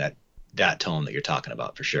tone that tone that you're talking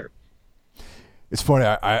about for sure. It's funny.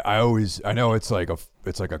 I know it's like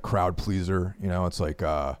a crowd pleaser, you know. It's like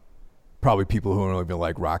probably people who don't even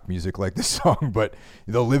like rock music like this song, but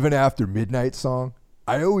the "Living After Midnight" song,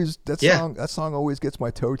 that song always gets my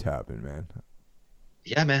toe tapping, man.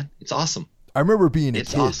 Yeah, man, it's awesome. I remember being a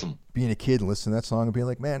kid and listening to that song and being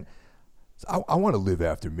like, man, I want to live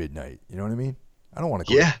after midnight. You know what I mean? I don't want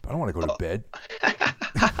to go. I don't want to go to bed.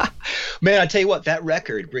 Man, I tell you what, that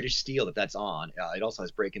record, British Steel, that's on. It also has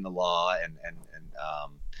 "Breaking the Law" and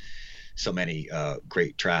so many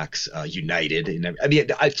great tracks, United. And I mean,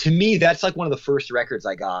 to me, that's like one of the first records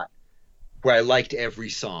I got where I liked every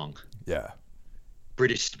song. Yeah.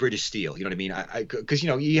 British Steel, you know what I mean? Because, you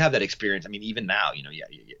know, you have that experience. I mean, even now, you know,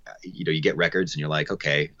 you get records and you're like,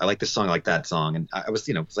 okay, I like this song, I like that song. And I was,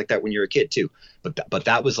 you know, it's like that when you're a kid too. But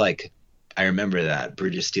that was like, I remember that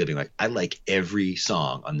British Steel being like, I like every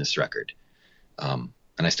song on this record. And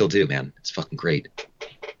I still do, man. It's fucking great.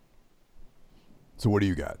 So what do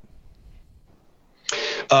you got?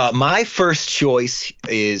 My first choice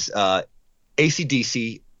is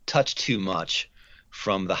AC/DC, Touch Too Much,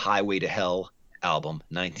 from the Highway to Hell album,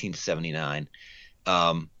 1979.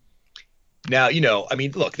 Now, you know, I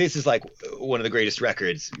mean, look, this is like one of the greatest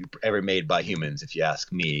records ever made by humans, if you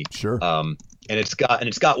ask me. Sure. And it's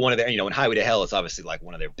got one of their, you know, and Highway to Hell is obviously like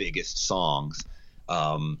one of their biggest songs.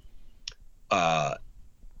 But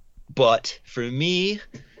for me,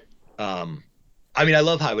 I mean, I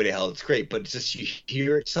love Highway to Hell. It's great, but it's just you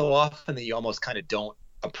hear it so often that you almost kind of don't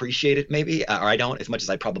appreciate it maybe, or I don't as much as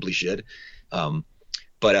I probably should.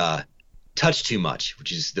 But Touch Too Much,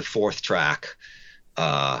 which is the fourth track,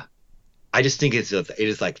 I just think it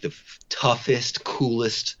is like the toughest,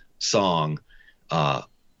 coolest song on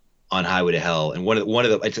Highway to Hell, and one of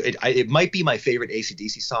the it might be my favorite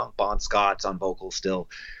AC/DC song. Bon Scott's on vocals still.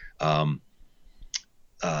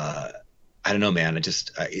 I don't know, man.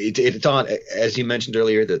 It's on, as you mentioned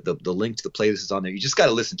earlier, the link to the playlist is on there. You just got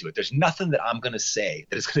to listen to it. There's nothing that I'm going to say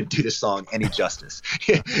that is going to do this song any justice.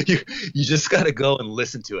 you just got to go and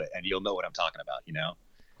listen to it, and you'll know what I'm talking about, you know?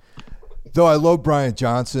 Though I love Brian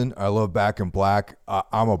Johnson, I love Back in Black,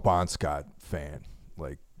 I'm a Bon Scott fan,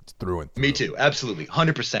 like through and through. Me too. Absolutely.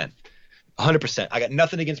 100%. 100%. I got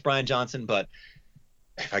nothing against Brian Johnson, but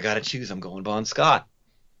if I got to choose, I'm going Bon Scott.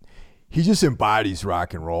 He just embodies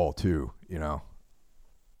rock and roll too, you know?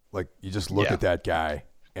 Like, you just look at that guy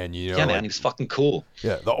and you know. Yeah, man, he's fucking cool.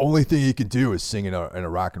 Yeah, the only thing he can do is sing in a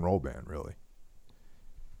rock and roll band, really.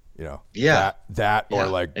 You know? Yeah. That or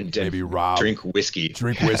like and maybe Rob. Drink whiskey,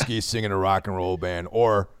 sing in a rock and roll band,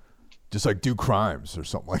 or just like do crimes or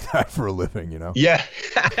something like that for a living, you know? Yeah.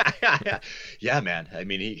 Yeah, man. I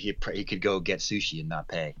mean, he could go get sushi and not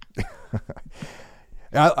pay.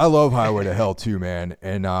 I love Highway to Hell too, man.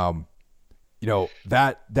 And, you know,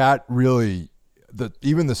 that really,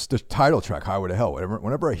 even the title track, Highway to Hell,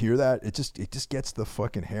 whenever I hear that, it just gets the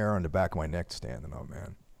fucking hair on the back of my neck standing up,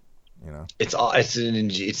 man. You know?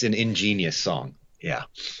 It's an ingenious song. Yeah.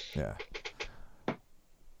 Yeah. All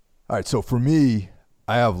right. So for me,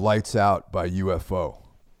 I have Lights Out by UFO,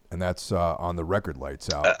 and that's on the record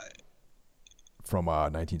Lights Out from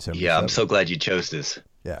 1977. Yeah, I'm so glad you chose this.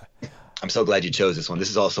 Yeah. I'm so glad you chose this one. This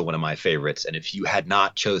is also one of my favorites, and if you had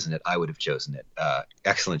not chosen it, I would have chosen it.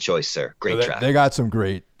 Excellent choice, sir. Great track. They got some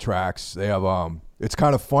great tracks. They have it's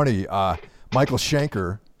kind of funny. Michael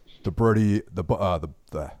Schenker, the brother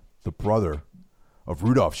of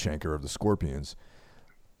Rudolf Schenker of the Scorpions,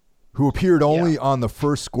 who appeared only on the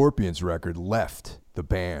first Scorpions record, left the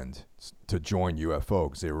band to join UFO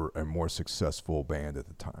because they were a more successful band at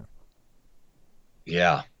the time.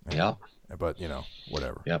 Yeah. Yeah. But, you know,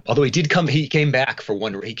 whatever. Yeah. Although he came back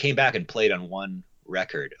and played on one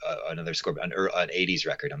record, another Scorpion, an 80s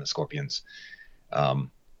record on the Scorpions.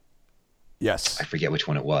 Yes. I forget which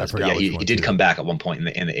one it was. But yeah, he did come back at one point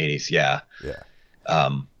in the 80s. Yeah. Yeah.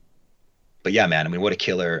 But yeah, man, I mean, what a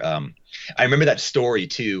killer. I remember that story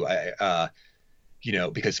too. You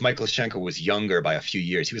know, because Michael Schenker was younger by a few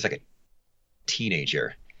years. He was like a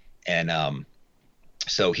teenager. And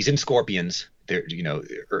so he's in Scorpions. They're, you know,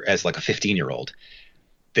 as like a 15-year-old,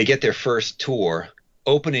 they get their first tour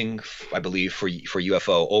opening, I believe, for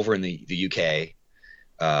UFO over in the UK.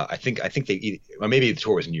 I think or maybe the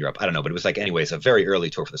tour was in Europe. I don't know, but it was like, anyways, a very early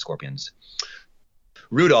tour for the Scorpions.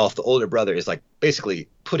 Rudolph, the older brother, is like basically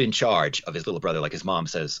put in charge of his little brother. Like his mom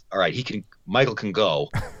says, all right, Michael can go,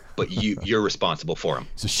 but you're responsible for him.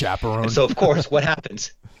 It's a chaperone. And so of course, what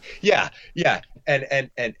happens? Yeah. And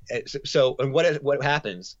what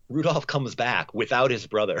happens? Rudolph comes back without his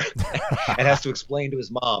brother and has to explain to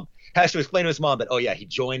his mom that, oh yeah, he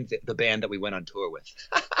joined the band that we went on tour with.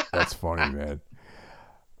 That's funny, man.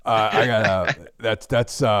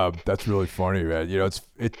 That's really funny, man. You know,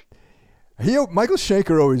 Michael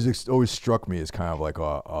Schenker always struck me as kind of like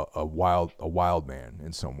a wild man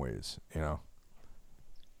in some ways, you know.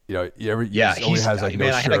 You know, he always has like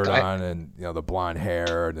no shirt on, and you know, the blonde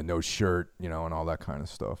hair and the no shirt, you know, and all that kind of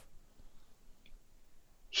stuff.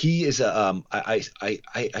 He is I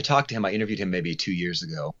talked to him. I interviewed him maybe 2 years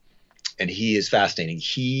ago, and he is fascinating.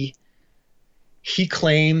 He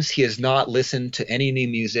claims he has not listened to any new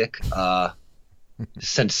music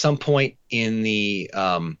since some point in like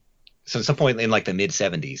the mid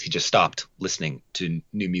 70s. He just stopped listening to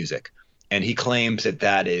new music, and he claims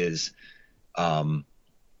that is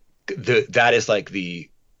that is like the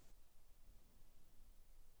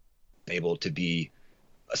able to be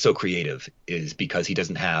so creative is because he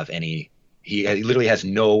doesn't have any. He literally has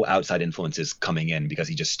no outside influences coming in because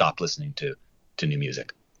he just stopped listening to new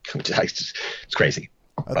music. It's crazy.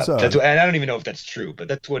 That's and I don't even know if that's true, but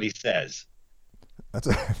that's what he says.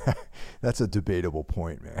 That's a debatable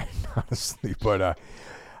point, man. Honestly, but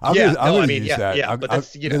I'm going to use that. Yeah, but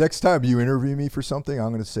that's, you know, the next time you interview me for something,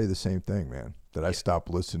 I'm going to say the same thing, man. That I stopped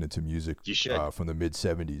listening to music from the mid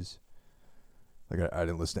 '70s. Like I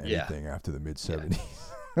didn't listen to anything after the mid '70s.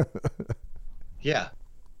 Yeah.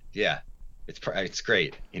 It's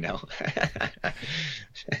great, you know.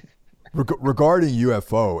 Regarding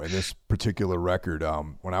UFO and this particular record,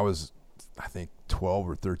 when I was, I think, 12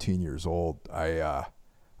 or 13 years old, I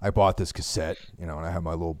bought this cassette, you know, and I had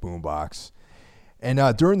my little boom box. And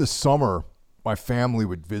during the summer, my family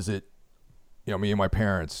would visit, me and my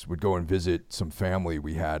parents would go and visit some family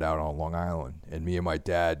we had out on Long Island, and me and my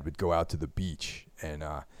dad would go out to the beach, and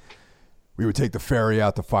we would take the ferry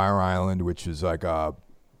out to Fire Island, which is like a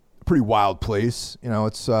pretty wild place.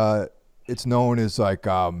 It's known as like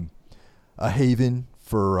a haven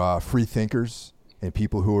for free thinkers and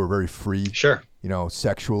people who are very free, Sure.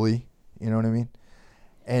 Sexually, you know what I mean?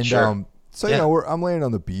 And Sure. so, Yeah. I'm laying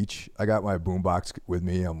on the beach. I got my boombox with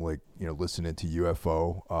me. I'm like, listening to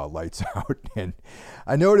UFO, Lights Out. And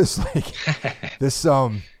I noticed like this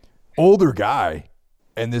older guy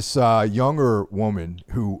and this younger woman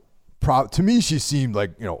who, to me, she seemed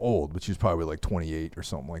like, old, but she was probably like 28 or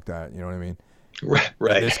something like that. You know what I mean? Right.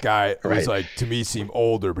 And this guy was Right. like, to me, seemed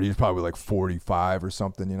older, but he was probably like 45 or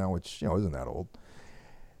something, which, isn't that old.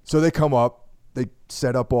 So they come up, they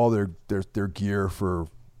set up all their gear for,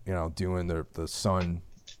 doing the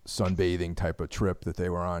sunbathing type of trip that they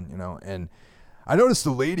were on, and I noticed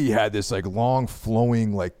the lady had this like long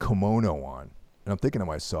flowing like kimono on, and I'm thinking to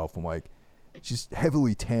myself, I'm like, she's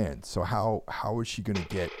heavily tanned, so how is she going to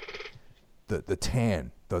get the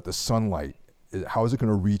tan, the sunlight? How is it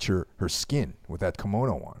going to reach her skin with that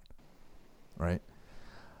kimono on, right?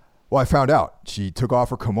 Well, I found out she took off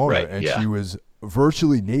her kimono, Right, and yeah. she was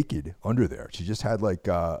virtually naked under there. She just had like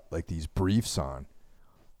these briefs on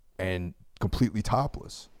and completely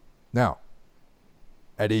topless. Now,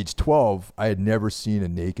 at age 12, I had never seen a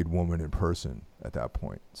naked woman in person at that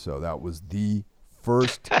point. So that was the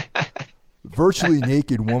first virtually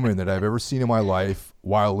naked woman that I've ever seen in my life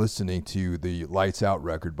while listening to the Lights Out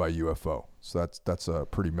record by UFO. So that's a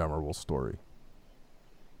pretty memorable story.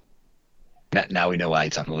 Now we know why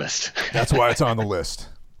it's on the list. That's why it's on the list.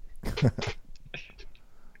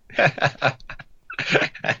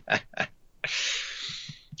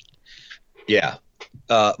 Yeah.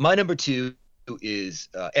 My number 2 is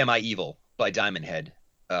Am I Evil by Diamond Head.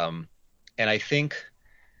 And I think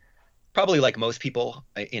probably like most people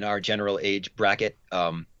in our general age bracket,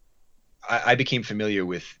 I became familiar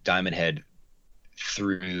with Diamond Head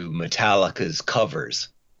through Metallica's covers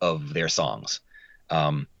of their songs.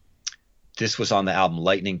 This was on the album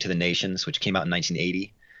Lightning to the Nations, which came out in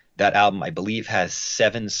 1980. That album, I believe, has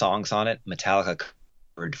 7 songs on it. Metallica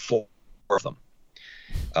covered 4 of them,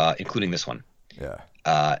 including this one.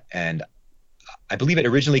 Yeah. And I believe it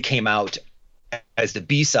originally came out as the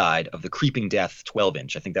B-side of the Creeping Death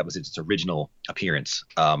 12-inch. I think that was its original appearance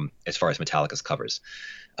as far as Metallica's covers.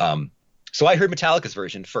 So I heard Metallica's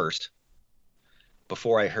version first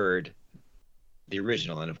before I heard the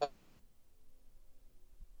original. And of course,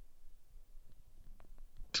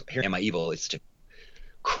 here Am I Evil? It's just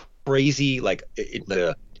crazy, like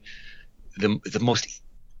the most.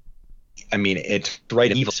 I mean, it's right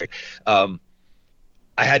and evil.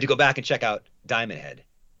 I had to go back and check out Diamond Head,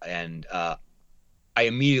 and I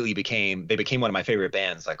immediately they became one of my favorite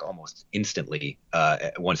bands, like almost instantly,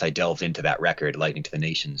 once I delved into that record, Lightning to the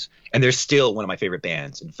Nations. And they're still one of my favorite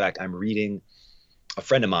bands. In fact, I'm reading, a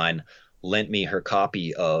friend of mine lent me her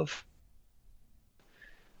copy of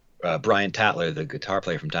Brian Tatler, the guitar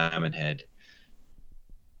player from Diamond Head.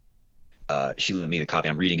 She lent me the copy.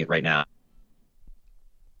 I'm reading it right now.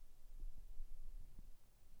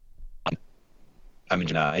 I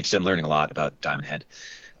mean, I'm learning a lot about Diamond Head.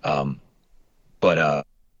 But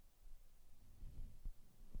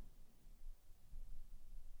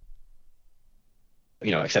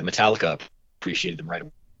except Metallica appreciated them right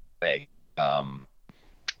away. And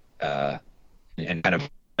kind of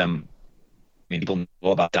them. I mean, people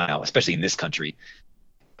know about Dino, especially in this country,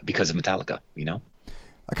 because of Metallica. I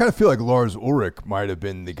kind of feel like Lars Ulrich might have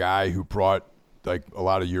been the guy who brought like a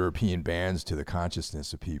lot of European bands to the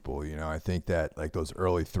consciousness of people. I think that like those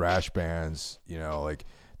early thrash bands, like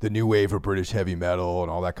the new wave of British heavy metal and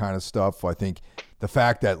all that kind of stuff. I think the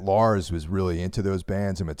fact that Lars was really into those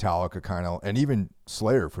bands and Metallica and even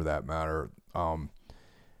Slayer for that matter, kind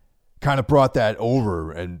of brought that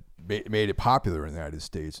over and made it popular in the United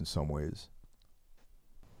States in some ways.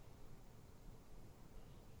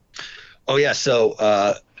 Oh yeah.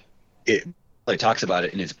 So, it talks about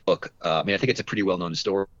it in his book. I think it's a pretty well-known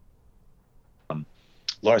story.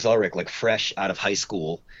 Lars Ulrich, like fresh out of high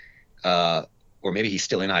school, or maybe he's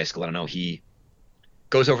still in high school. I don't know. He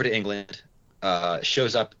goes over to England,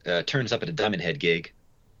 shows up, turns up at a Diamond Head gig.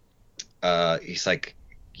 He's like,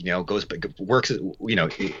 works,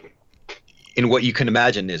 in what you can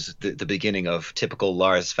imagine is the beginning of typical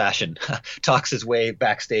Lars fashion. Talks his way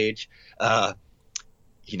backstage. Says,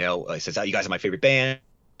 "Oh, you guys are my favorite band."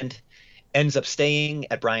 Ends up staying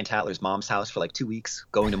at Brian Tatler's mom's house for like 2 weeks,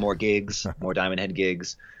 going to more gigs, more Diamond Head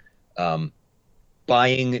gigs,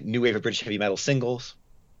 buying new wave of British heavy metal singles.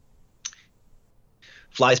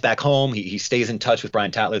 flies back home. He stays in touch with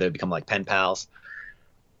Brian Tatler. They become like pen pals.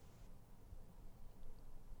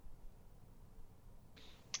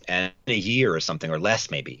 And in a year or something, or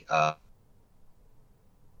less maybe,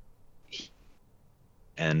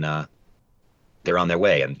 they're on their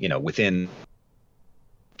way. And, within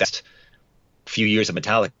that few years of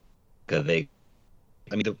Metallica, the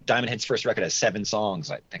Diamond Head's first record has 7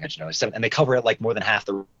 songs. I think I should know 7, and they cover it like more than half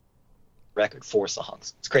the record, 4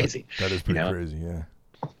 songs. It's crazy. That is pretty crazy, yeah.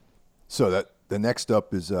 So the next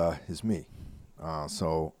up is me.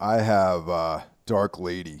 So I have Dark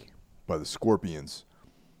Lady by the Scorpions.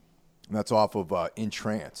 And that's off of In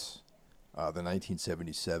Trance, the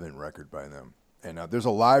 1977 record by them. And there's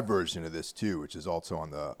a live version of this too, which is also on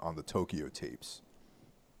the Tokyo tapes.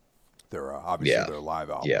 They're obviously their live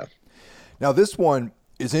album. Yeah. Now this one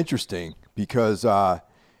is interesting because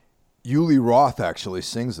Uli Roth actually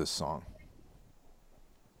sings this song.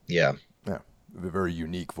 Yeah. Yeah, a very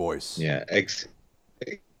unique voice. Yeah.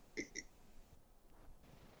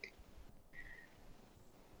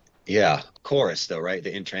 Yeah, chorus though, right?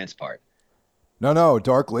 The In Trance part. No,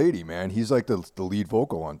 Dark Lady, man. He's like the lead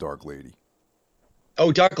vocal on Dark Lady.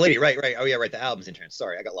 Oh, Dark Lady, right. Oh yeah, right. The album's In Trance.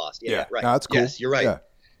 Sorry, I got lost. Yeah, right. No, that's cool. Yes, you're right.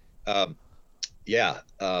 Yeah.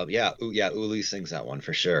 Uli sings that one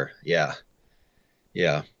for sure. Yeah.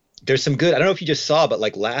 There's some good. I don't know if you just saw, but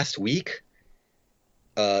like last week,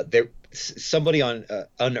 somebody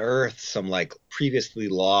unearthed some like previously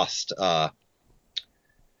lost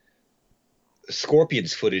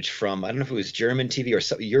Scorpions footage from, I don't know if it was German TV or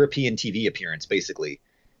some European TV appearance, basically,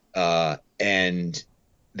 and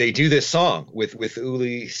they do this song with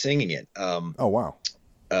Uli singing it. Oh wow.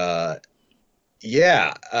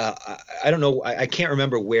 Yeah, I don't know. I can't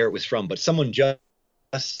remember where it was from, but someone just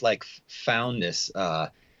like found this.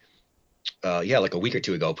 Like a week or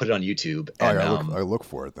two ago. Put it on YouTube. And, I look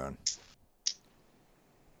for it then.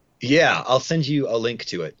 Yeah, I'll send you a link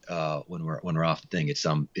to it when we're off the thing.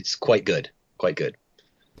 It's quite good. Quite good.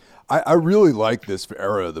 I really like this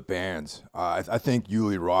era of the bands. I think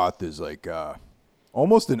Uli Roth is like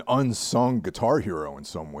almost an unsung guitar hero in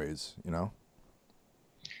some ways,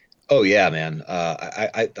 Oh yeah, man.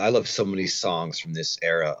 I love so many songs from this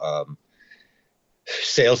era.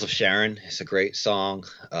 Sails of Sharon is a great song.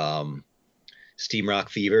 Steam Rock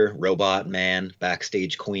Fever, Robot Man,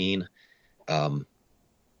 Backstage Queen.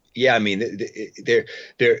 Yeah, I mean,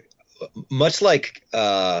 they're much like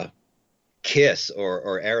Kiss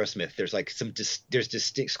or Aerosmith. There's like there's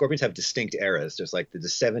distinct Scorpions have distinct eras. There's like the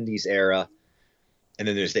 70s era, and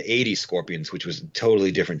then there's the 80s Scorpions, which was a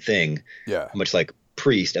totally different thing. Yeah, much like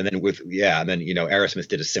Priest, and then Aerosmith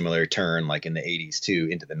did a similar turn like in the 80s too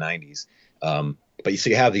into the 90s. But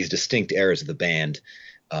you have these distinct eras of the band.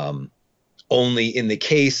 Only in the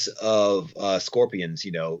case of Scorpions,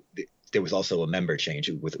 there was also a member change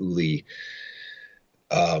with Uli,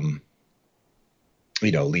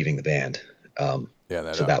 leaving the band.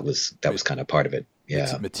 That was kind of part of it.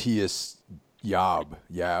 Yeah. Matthias Yab.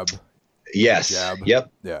 Yes. Jab.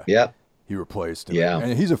 Yep. Yeah. Yep. He replaced him. Yeah.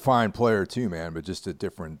 And he's a fine player too, man, but just a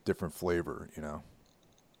different flavor,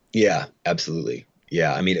 Yeah, absolutely.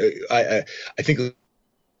 Yeah. I mean, I think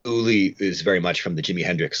Uli is very much from the Jimi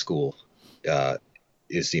Hendrix school,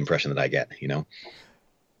 is the impression that I get, It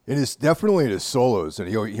is definitely in his solos, and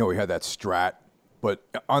he had that Strat, but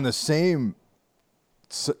on the same,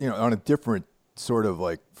 on a different sort of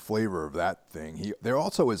like flavor of that thing. There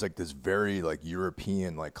also is like this very like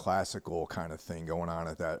European, like classical kind of thing going on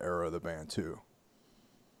at that era of the band too.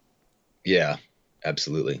 Yeah,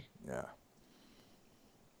 absolutely. Yeah.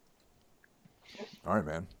 All right,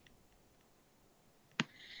 man.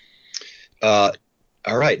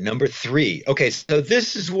 All right, number 3. Okay, so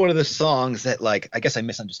this is one of the songs that, like, I guess I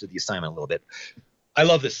misunderstood the assignment a little bit. I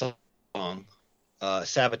love this song,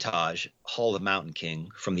 Sabotage, Hall of the Mountain King,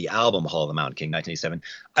 from the album Hall of the Mountain King, 1987.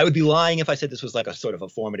 I would be lying if I said this was like a sort of a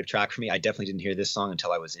formative track for me. I definitely didn't hear this song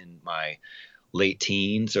until I was in my late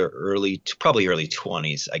teens or probably early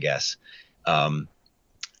 20s, I guess. But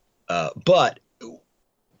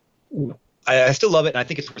I still love it, and I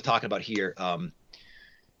think it's worth talking about here.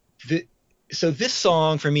 So this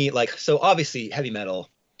song for me, like, so obviously heavy metal,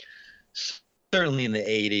 certainly in the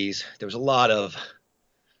 80s, there was a lot of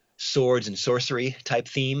swords and sorcery type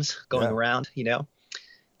themes going around, and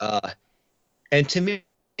to me,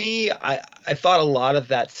 I thought a lot of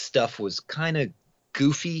that stuff was kind of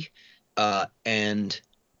goofy, and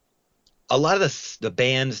a lot of the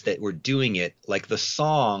bands that were doing it, like the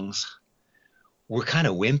songs were kind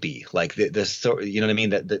of wimpy, like the you know what I mean?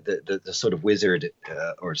 The sort of wizard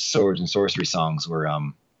or swords and sorcery songs were,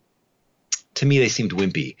 to me, they seemed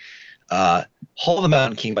wimpy. Hall of the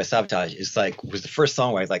Mountain King by Sabotage was the first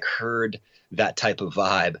song where I like heard that type of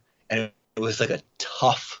vibe, and it was like a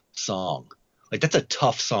tough song. Like that's a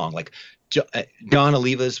tough song. Like John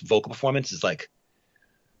Oliva's vocal performance is like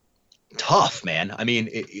tough, man. I mean,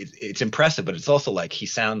 it's impressive, but it's also like he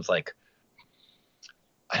sounds like,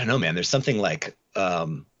 I don't know, man. There's something like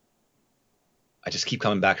I just keep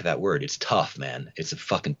coming back to that word. It's tough, man. It's a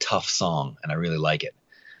fucking tough song, and I really like it.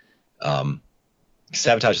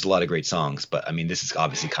 Sabotage has a lot of great songs, but I mean, this is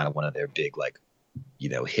obviously kind of one of their big, like,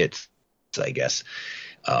 hits, I guess.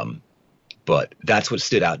 But that's what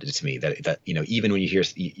stood out to me. That even when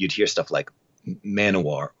you'd hear stuff like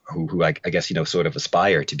Manowar, who I guess sort of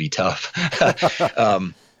aspire to be tough. Yeah.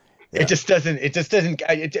 It just doesn't.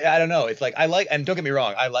 I don't know. It's like and don't get me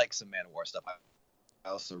wrong, I like some Manowar stuff. I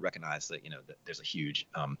also recognize that that there's a huge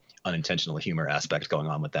unintentional humor aspect going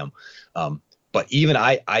on with them. But even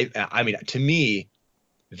I mean, to me,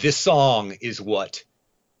 this song is what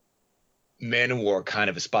Manowar kind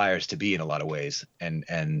of aspires to be in a lot of ways,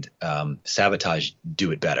 and Sabotage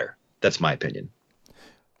do it better. That's my opinion.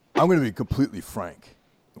 I'm going to be completely frank.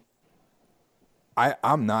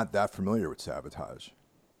 I'm not that familiar with Sabotage.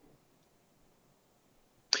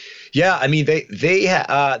 Yeah, I mean they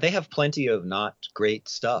have plenty of not great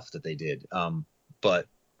stuff that they did, but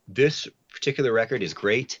this particular record is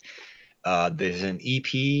great. There's an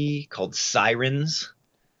EP called Sirens,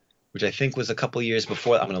 which I think was a couple years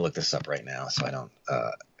before. I'm going to look this up right now so I don't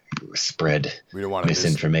spread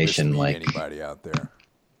misinformation. Like anybody out there.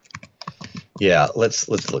 Yeah, let's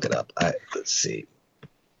look it up. Let's see.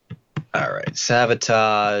 All right,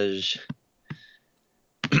 Sabotage.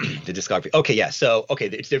 The discography. Okay, yeah. So,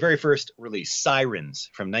 it's their very first release, Sirens,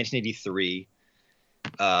 from 1983.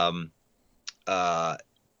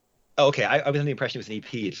 Okay, I was under the impression it was an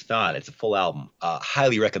EP. It's not. It's a full album.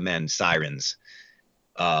 Highly recommend Sirens.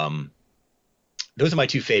 Those are my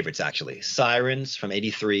two favorites, actually. Sirens from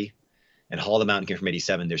 83 and Hall of the Mountain King from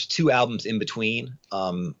 87. There's two albums in between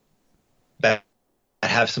that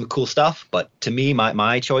have some cool stuff, but to me,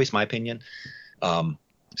 my choice, my opinion,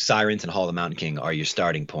 Sirens and Hall of the Mountain King are your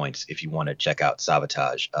starting points if you want to check out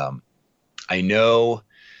Sabotage. I know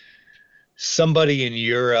somebody in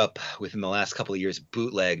Europe within the last couple of years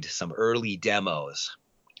bootlegged some early demos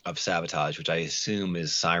of Sabotage, which I assume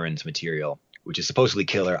is Sirens material, which is supposedly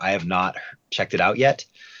killer. I have not checked it out yet,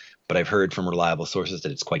 but I've heard from reliable sources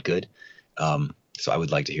that it's quite good. So I would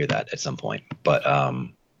like to hear that at some point. But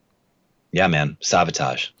yeah, man,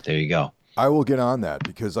 Sabotage. There you go. I will get on that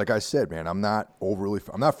because, like I said, man, I'm not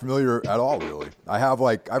familiar at all, really.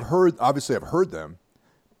 I've heard them,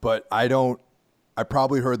 but I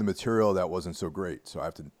probably heard the material that wasn't so great. So I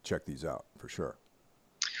have to check these out for sure.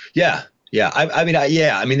 Yeah. Yeah. I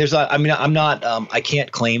mean, there's not, I'm not, I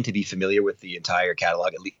can't claim to be familiar with the entire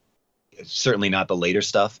catalog, at least certainly not the later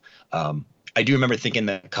stuff. I do remember thinking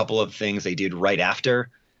that a couple of things they did right after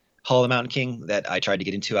Hall of the Mountain King that I tried to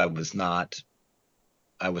get into, I was not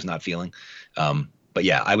feeling. But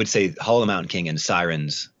yeah, I would say Hall of the Mountain King and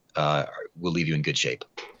Sirens will leave you in good shape.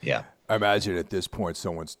 Yeah. I imagine at this point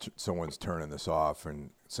someone's turning this off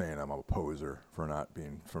and saying I'm a poser for not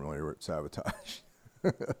being familiar with Sabotage.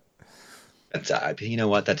 That's you know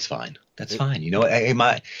what? That's fine. That's fine. You know what?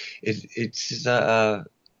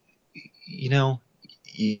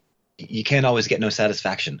 You can't always get no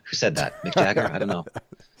satisfaction. Who said that? Mick Jagger? I don't know.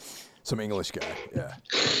 Some English guy. Yeah.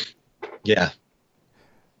 Yeah.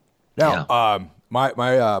 Now,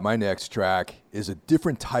 my next track is a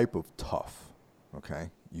different type of tough. Okay,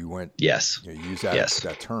 you use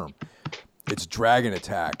that term. It's "Dragon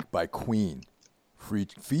Attack" by Queen,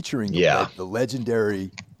 featuring the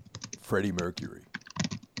legendary Freddie Mercury.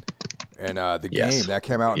 And the game that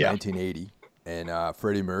came out in 1980, and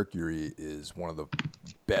Freddie Mercury is one of the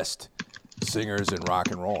best singers in rock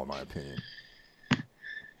and roll, in my opinion.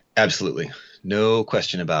 Absolutely, no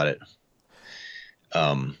question about it.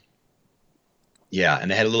 Yeah,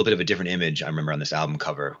 and they had a little bit of a different image, I remember, on this album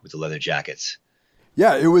cover with the leather jackets.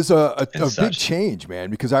 Yeah, it was a big change, man,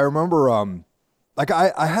 because I remember, I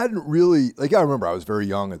hadn't really, I remember I was very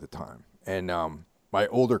young at the time, and my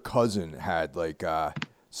older cousin had,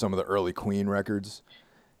 some of the early Queen records,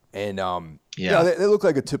 and, they look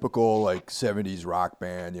like a typical, 70s rock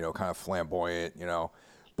band, kind of flamboyant,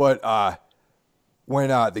 but when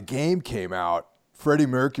the game came out, Freddie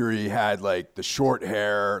Mercury had, the short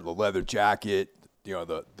hair, the leather jacket,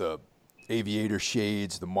 the aviator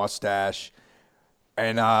shades, the mustache,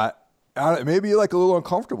 and maybe a little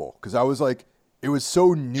uncomfortable because I was it was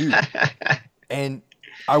so new, and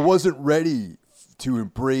I wasn't ready to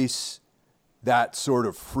embrace that sort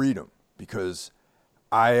of freedom because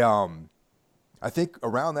I I think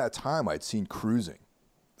around that time I'd seen Cruising,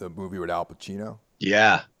 the movie with Al Pacino.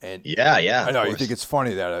 Yeah. And yeah. I know you think it's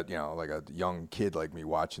funny that like a young kid like me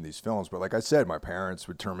watching these films, but like I said, my parents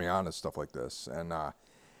would turn me on to stuff like this, and I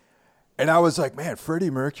was like, man,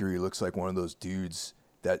 Freddie Mercury looks like one of those dudes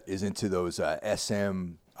that is into those SM,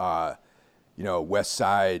 West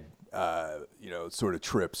Side, sort of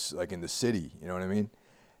trips like in the city. You know what I mean?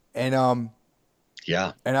 And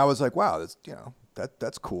yeah, and I was like, wow, that's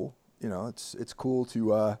cool. It's cool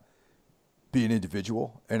to be an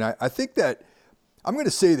individual, and I think that. I'm going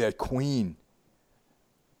to say that Queen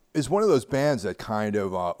is one of those bands that kind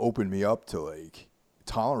of opened me up to like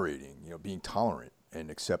tolerating, being tolerant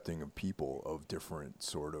and accepting of people of different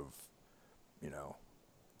sort of,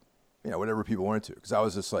 whatever people were into. Because I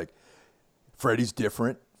was just like, Freddie's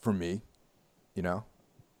different from me,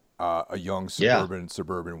 a young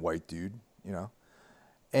suburban white dude,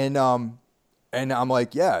 And I'm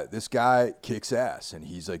like, yeah, this guy kicks ass, and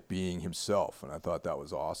he's like being himself, and I thought that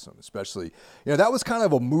was awesome. Especially, that was kind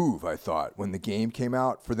of a move, I thought, when the game came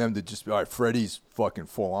out, for them to just be, all right, Freddie's fucking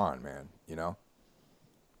full on, man,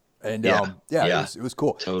 And it was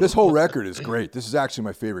cool. Totally. This whole record is great. This is actually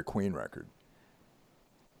my favorite Queen record.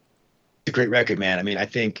 It's a great record, man. I mean, I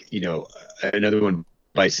think, another one,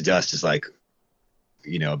 Bites the Dust, is like,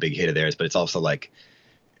 a big hit of theirs, but it's also like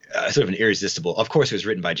sort of an irresistible. Of course, it was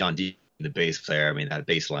written by John Deacon, the bass player. I mean, that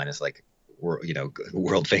bass line is like,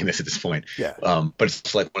 world famous at this point. Yeah. But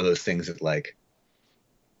it's like one of those things that, like,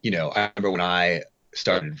 I remember when I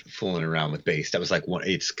started fooling around with bass, that was like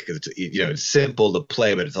it's simple to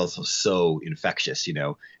play, but it's also so infectious.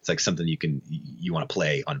 It's like something you want to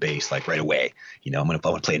play on bass like right away. I want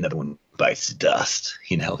to play another one, Bites the Dust.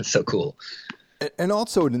 It's so cool. And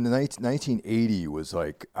also in the 1980 was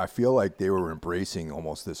like, I feel like they were embracing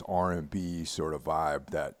almost this R&B sort of vibe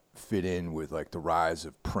that fit in with like the rise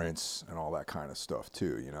of Prince and all that kind of stuff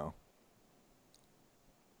too,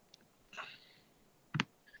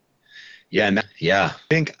 Yeah. I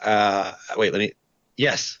think,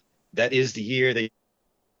 yes, that is the year they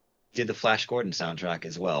did the Flash Gordon soundtrack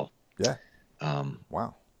as well. Yeah.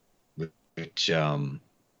 Wow. Which, I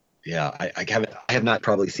have not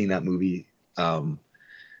probably seen that movie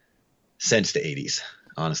since the 80s.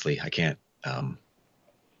 Honestly, I can't,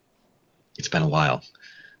 it's been a while.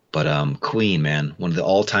 But Queen, man, one of the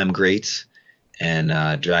all-time greats,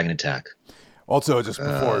 and Dragon Attack. Also, just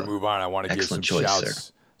before we move on, I want to give some shouts, sir.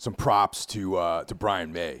 Some props to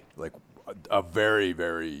Brian May, like a very,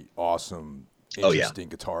 very awesome, interesting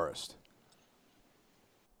guitarist.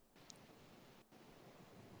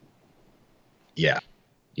 Yeah.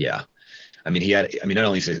 I mean, not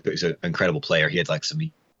only is he an incredible player, he had like some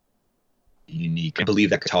unique. I believe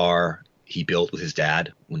that guitar he built with his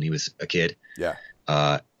dad when he was a kid. Yeah.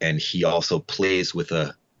 And he also plays with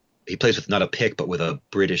not a pick, but with a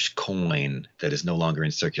British coin that is no longer in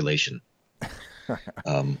circulation.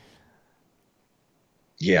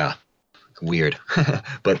 Yeah, weird,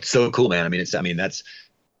 but so cool, man. Those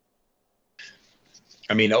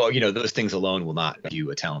things alone will not give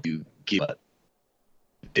you a talent you give, but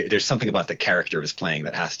there's something about the character of his playing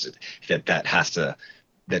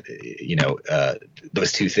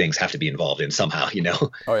those two things have to be involved in somehow,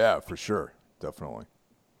 Oh yeah, for sure. Definitely.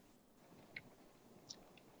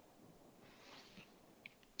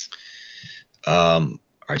 All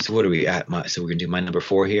right, so what are we at? So we're gonna do my number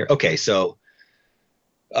 4 here. Okay, so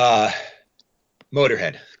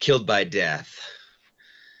Motorhead, Killed by Death.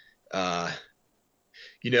 I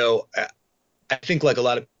think like a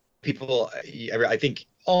lot of people, I think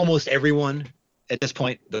almost everyone at this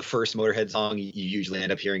point, the first Motorhead song you usually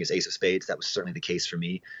end up hearing is Ace of Spades. That was certainly the case for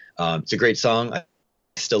me. It's a great song. I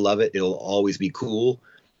still love it. It'll always be cool.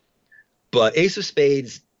 But Ace of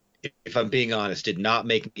Spades, if I'm being honest, did not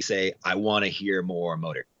make me say, I want to hear more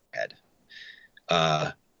Motorhead.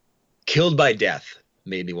 Killed by Death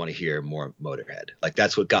made me want to hear more Motorhead. Like,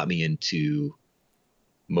 that's what got me into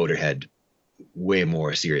Motorhead way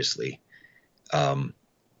more seriously. And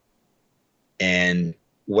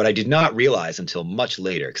what I did not realize until much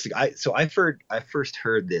later, because I first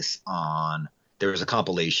heard this on, there was a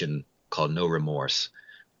compilation called No Remorse.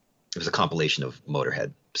 It was a compilation of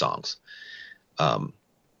Motorhead songs.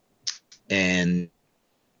 And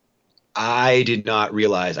I did not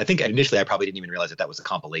realize, I think initially I probably didn't even realize that was a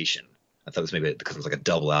compilation. I thought it was maybe because it was like a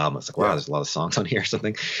double album. I was like, wow, there's a lot of songs on here or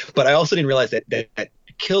something. But I also didn't realize that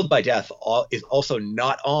Killed by Death is also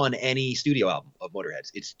not on any studio album of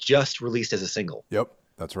Motorhead's. It's just released as a single. Yep,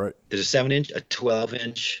 that's right. There's a 7-inch, a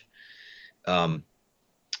 12-inch.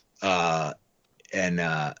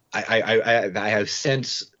 I have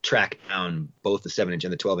since tracked down both the 7-inch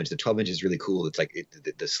and the 12-inch. The 12-inch is really cool. It's like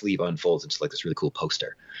the sleeve unfolds into like this really cool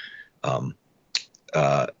poster.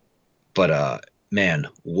 But man,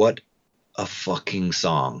 what a fucking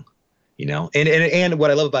song, you know? And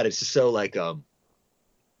what I love about it is just so like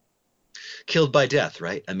killed by death,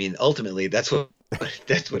 right? I mean, ultimately that's what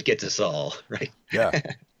gets us all, right? Yeah.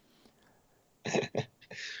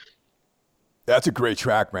 That's a great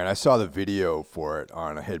track, man. I saw the video for it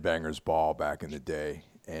on a Headbangers Ball back in the day,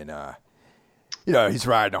 and you know, he's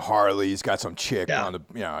riding a Harley. He's got some chick on the,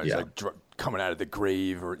 you know, he's like coming out of the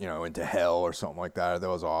grave or, you know, into hell or something like that. That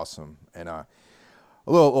was awesome. And a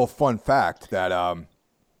little fun fact that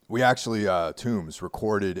we actually Tombs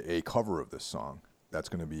recorded a cover of this song that's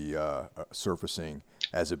going to be surfacing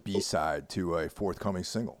as a B-side to a forthcoming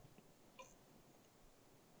single.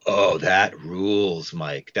 Oh, that rules,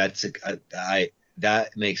 Mike. That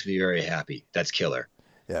makes me very happy. That's killer.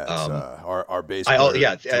 Yeah, it's, our bass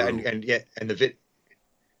player.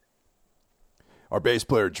 Our bass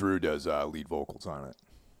player Drew does lead vocals on it.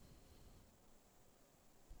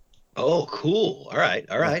 Oh, cool. All right.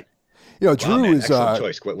 You know, Drew is excellent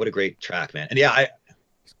choice. What a great track, man. And yeah,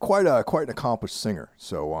 he's quite an accomplished singer.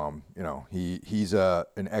 So you know, he's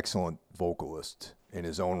an excellent vocalist in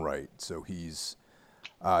his own right. So he's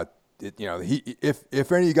you know,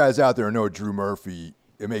 if any of you guys out there know Drew Murphy,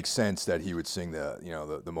 it makes sense that he would sing the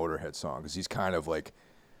Motorhead song, because he's kind of like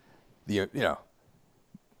you know,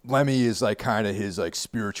 Lemmy is like kind of his like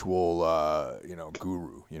spiritual you know,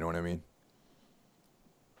 guru. You know what I mean?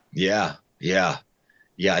 Yeah.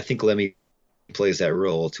 I think Lemmy plays that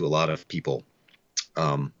role to a lot of people,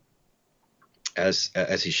 as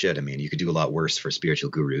he should. I mean, you could do a lot worse for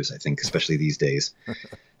spiritual gurus, I think, especially these days.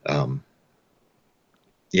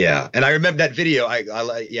 Yeah, and I remember that video. I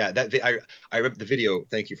remember the video.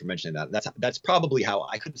 Thank you for mentioning that. That's probably how,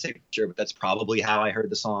 I couldn't say for sure, but that's probably how I heard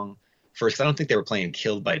the song first. I don't think they were playing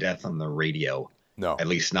 "Killed by Death" on the radio. No, at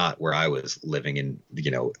least not where I was living in,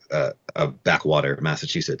 you know, a backwater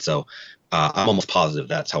Massachusetts. So I'm almost positive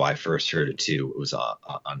that's how I first heard it too. It was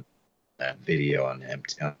on that video on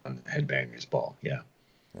Headbangers Ball. Yeah.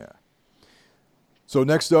 So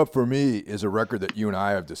next up for me is a record that you and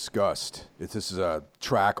I have discussed. This is a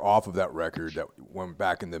track off of that record that went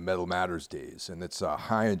back in the Metal Matters days, and it's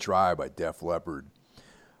High and Dry by Def Leppard,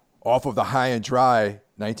 off of the High and Dry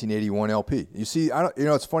 1981 LP. You see, you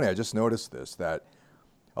know, it's funny, I just noticed this, that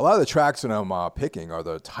a lot of the tracks that I'm picking are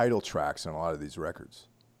the title tracks on a lot of these records.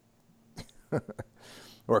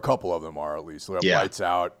 Or a couple of them are, at least. Lights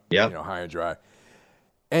Out, you know, High and Dry.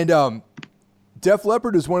 And Def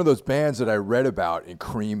Leppard is one of those bands that I read about in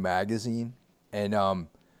Cream magazine, and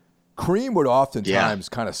Cream would oftentimes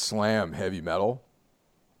kind of slam heavy metal.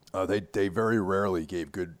 They very rarely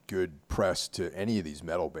gave good press to any of these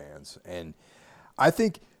metal bands, and I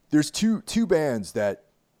think there's two bands that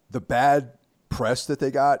the bad press that they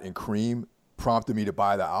got in Cream prompted me to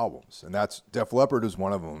buy the albums, and that's Def Leppard is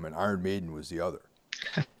one of them, and Iron Maiden was the other.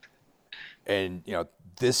 And you know,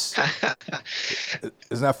 this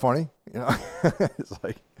isn't that funny? You know, it's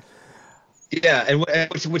like, yeah. And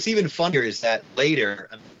what's even funnier is that later,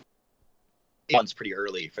 one's pretty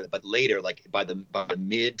early but later, like by the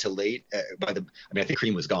mid to late, I mean, I think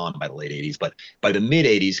Cream was gone by the late '80s, but by the mid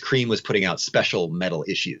 '80s, Cream was putting out special metal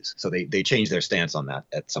issues. So they changed their stance on that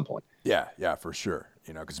at some point. Yeah, for sure.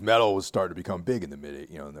 You know, because metal was starting to become big in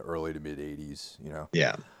the early to mid '80s. You know.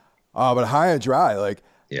 Yeah. But High and Dry, like.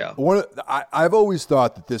 Yeah. I've always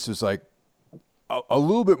thought that this is like a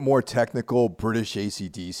little bit more technical British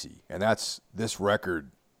AC/DC, and that's this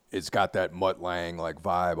record. It's got that Mutt Lange like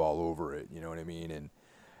vibe all over it. You know what I mean?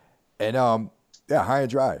 And High and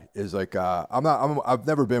Dry is like I've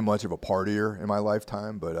never been much of a partier in my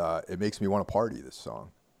lifetime, but it makes me want to party, this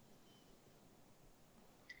song.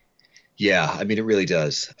 Yeah, I mean, it really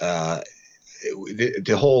does.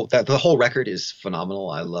 The whole record is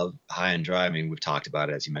phenomenal. I love High and Dry. I mean, we've talked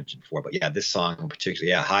about it, as you mentioned before, but yeah, this song in particular,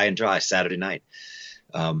 yeah, High and Dry, Saturday Night.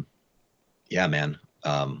 Yeah, man.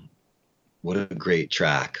 What a great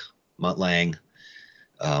track. Mutt Lange.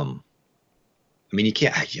 I mean, you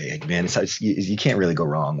can't, man, you can't really go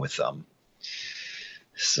wrong with some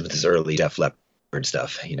of this early Def Leppard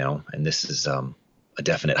stuff, you know, and this is a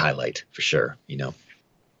definite highlight for sure, you know.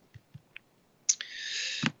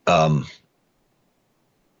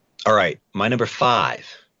 All right, my number 5,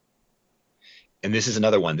 and this is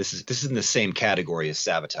another one. This is in the same category as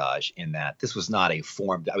Sabotage, in that this was not I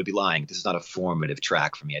would be lying. This is not a formative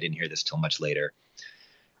track for me. I didn't hear this till much later.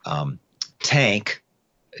 Tank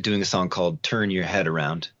doing a song called "Turn Your Head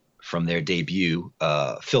Around" from their debut,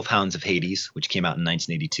 Filth Hounds of Hades, which came out in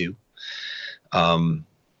 1982. Um,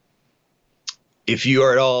 if you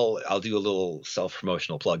are at all, I'll do a little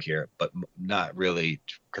self-promotional plug here, but not really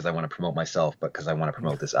because I want to promote myself, but because I want to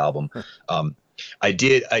promote this album. Um, I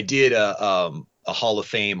did a Hall of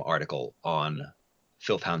Fame article on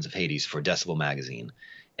Filth Hounds of Hades for Decibel Magazine,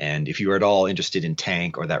 and if you are at all interested in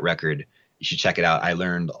Tank or that record, you should check it out. I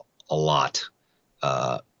learned a lot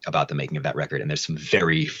about the making of that record, and there's some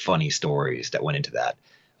very funny stories that went into that.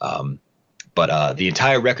 But the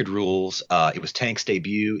entire record rules. It was Tank's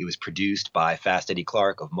debut. It was produced by Fast Eddie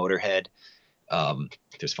Clarke of Motorhead.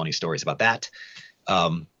 There's funny stories about that.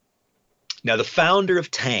 Now, the founder of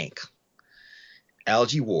Tank, Al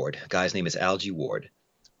G. Ward, a guy's name is Al G. Ward.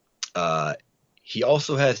 He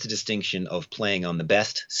also has the distinction of playing on the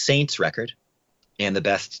best Saints record and the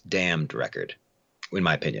best Damned record, in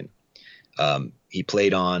my opinion. He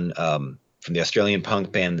played on, from the Australian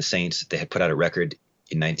punk band The Saints. They had put out a record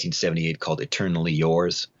in 1978 called Eternally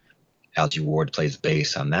Yours. Al G. Ward plays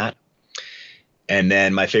bass on that. And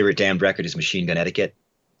then my favorite Damned record is Machine Gun Etiquette.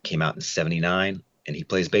 Came out in 79, and he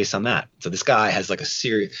plays bass on that. So this guy has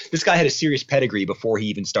this guy had a serious pedigree before he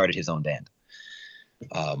even started his own band.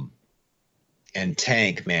 And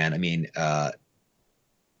Tank, man, I mean,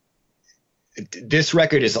 this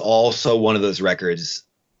record is also one of those records,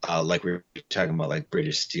 like we were talking about, like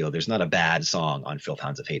British Steel. There's not a bad song on Filth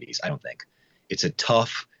Hounds of Hades, I don't think. It's a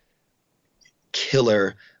tough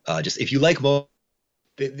killer. Just if you like,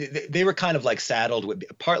 they were kind of like saddled with,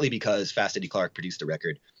 partly because Fast Eddie Clarke produced the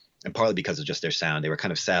record, and partly because of just their sound. They were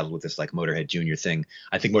kind of saddled with this like Motorhead Junior thing.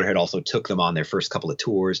 I think Motorhead also took them on their first couple of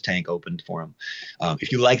tours. Tank opened for them.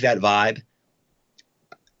 If you like that vibe,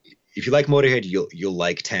 if you like Motorhead, you'll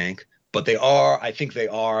like Tank. But I think they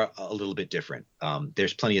are a little bit different.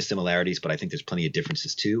 There's plenty of similarities, but I think there's plenty of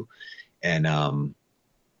differences too. And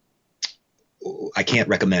I can't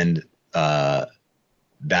recommend that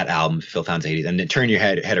album, Filth Hounds of Hades. And Turn Your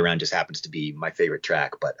Head Around just happens to be my favorite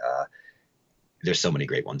track, but there's so many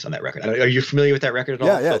great ones on that record. Are you familiar with that record at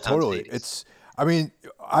all? Yeah, totally. I mean,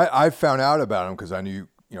 I found out about them because I knew,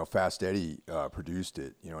 Fast Eddie produced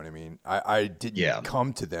it. You know what I mean? I didn't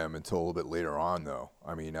come to them until a little bit later on, though.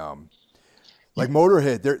 I mean, like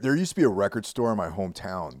Motorhead, there used to be a record store in my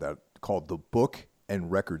hometown that called the Book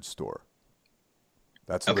and Record Store.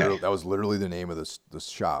 That was literally the name of the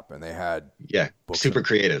shop, and they had super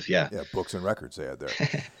creative, books and records they had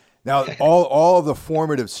there. Now, all of the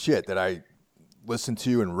formative shit that I listened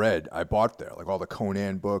to and read, I bought there, like all the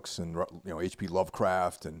Conan books and H.P.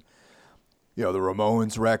 Lovecraft and the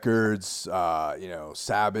Ramones records,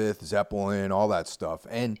 Sabbath, Zeppelin, all that stuff,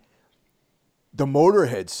 and the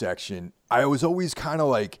Motorhead section. I was always kind of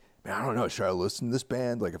like, man, I don't know. Should I listen to this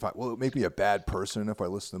band? Like, it make me a bad person if I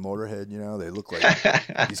listen to Motorhead. They look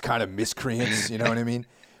like these kind of miscreants. You know what I mean?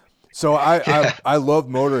 So I loved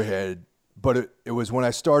Motorhead, but it was when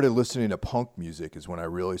I started listening to punk music is when I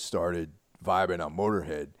really started vibing on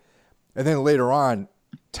Motorhead, and then later on,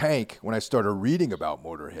 Tank. When I started reading about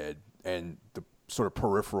Motorhead and the sort of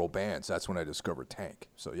peripheral bands, that's when I discovered Tank.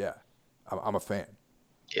 So yeah, I'm a fan.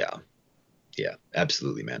 Yeah,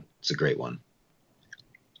 absolutely, man. It's a great one.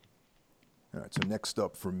 All right, so next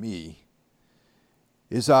up for me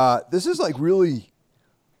is this is like really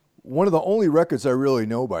one of the only records I really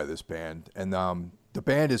know by this band, and the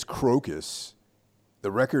band is Crocus.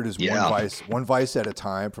 The record is One Vice at a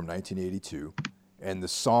Time from 1982, and the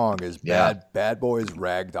song is Bad Boys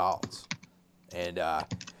Rag Dolls. And I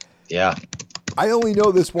only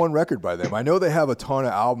know this one record by them. I know they have a ton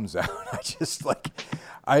of albums out. I just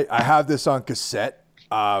I have this on cassette.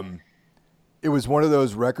 It was one of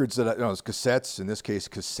those records that it was cassettes, in this case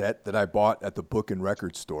cassette, that I bought at the Book and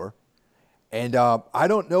Record Store. And I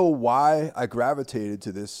don't know why I gravitated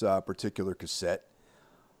to this particular cassette.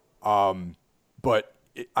 But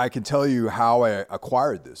I can tell you how I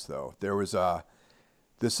acquired this, though. There was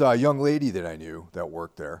this young lady that I knew that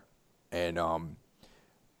worked there. And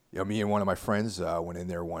me and one of my friends went in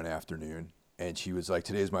there one afternoon, and she was like,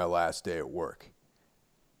 "Today's my last day at work."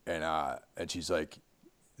 And she's like,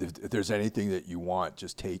 if there's anything that you want,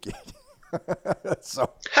 just take it.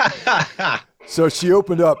 So she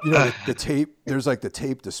opened up, the tape. There's like the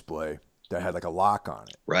tape display that had like a lock on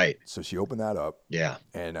it. Right. So she opened that up. Yeah.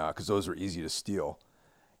 And because those were easy to steal.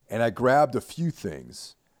 And I grabbed a few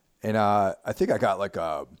things. And I think I got like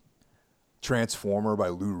a Transformer by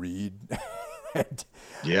Lou Reed. And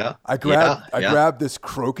I grabbed this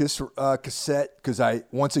Crocus cassette because I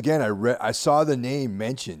saw the name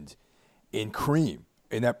mentioned in Cream.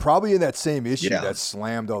 And that probably in that same issue that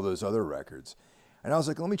slammed all those other records. And I was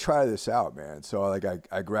like, let me try this out, man. So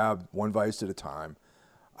I grabbed One Vice at a Time.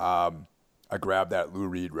 I grabbed that Lou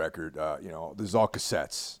Reed record. This is all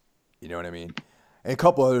cassettes. You know what I mean? And a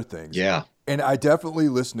couple other things. Yeah. And I definitely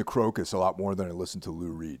listen to Crocus a lot more than I listen to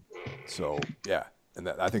Lou Reed. So, yeah. And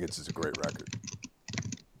I think it's just a great record.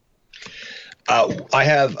 I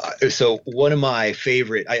have one of my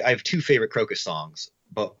favorite. I have two favorite Crocus songs,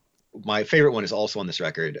 but my favorite one is also on this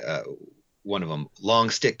record. One of them, "Long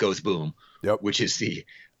Stick Goes Boom," Yep. which is the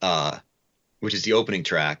opening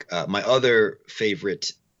track. My other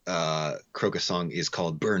favorite Crocus song is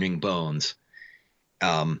called "Burning Bones."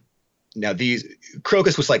 Now,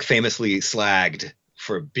 Crocus was like famously slagged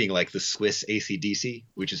for being like the Swiss AC/DC,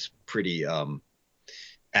 which is pretty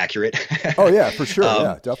accurate. Oh yeah, for sure.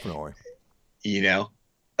 Yeah, definitely. You know,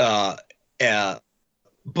 but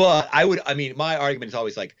my argument is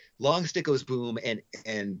always like "Long Stick Goes Boom"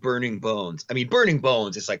 and "Burning Bones." I mean, "Burning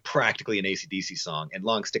Bones" is like practically an AC/DC song, and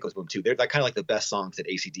 "Long Stick Goes Boom" too. They're like kind of like the best songs that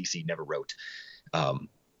AC/DC never wrote. But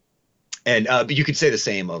you could say the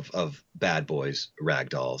same of Bad Boys,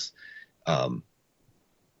 Ragdolls. Yeah,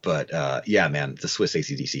 man, the Swiss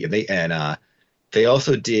AC/DC, and they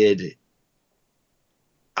also did.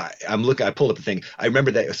 I pulled up the thing. I remember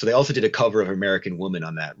that. So they also did a cover of "American Woman"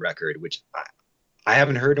 on that record, which I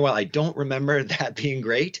haven't heard in a while. I don't remember that being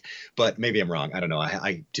great, but maybe I'm wrong. I don't know.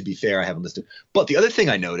 To be fair, I haven't listened. But the other thing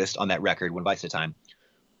I noticed on that record, One Bites at a Time,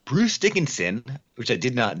 Bruce Dickinson, which I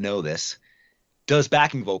did not know this, does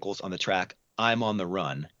backing vocals on the track "I'm on the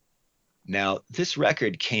Run." Now, this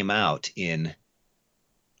record came out in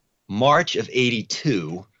March of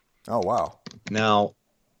 '82. Oh, wow. Now,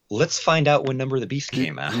 let's find out when Number of the Beast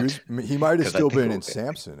came out. He might have still been in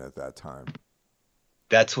Samson at that time.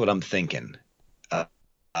 That's what I'm thinking.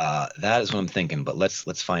 That is what I'm thinking, but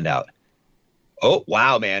let's find out. Oh,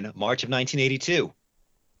 wow, man. March of 1982.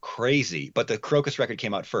 Crazy. But the Crocus record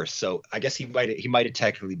came out first, so I guess he might have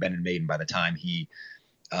technically been in Maiden by the time he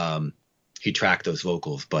tracked those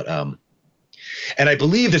vocals. But and I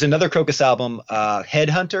believe there's another Crocus album,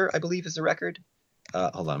 Headhunter, I believe is the record.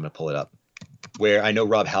 Hold on, I'm going to pull it up. Where I know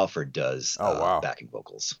Rob Halford does backing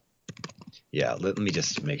vocals. Yeah, let me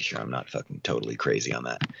just make sure I'm not fucking totally crazy on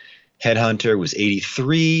that. Headhunter was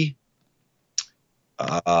 83.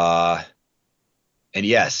 And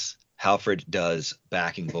yes, Halford does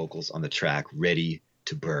backing vocals on the track "Ready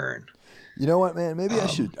to Burn." You know what, man? Maybe I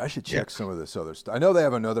should check some of this other stuff. I know they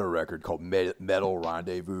have another record called Metal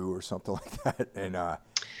Rendezvous or something like that, and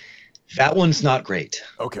that one's not great.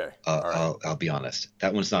 Okay, I'll be honest.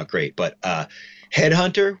 That one's not great. But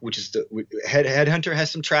Headhunter, which is Headhunter, has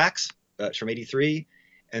some tracks from '83,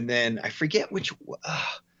 and then I forget which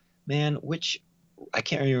I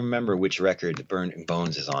can't even remember which record "Burning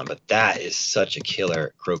Bones" is on. But that is such a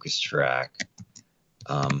killer Crocus track.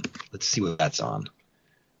 Let's see what that's on.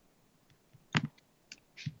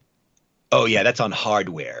 Oh yeah, that's on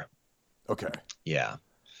Hardware. Okay. Yeah.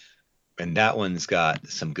 And that one's got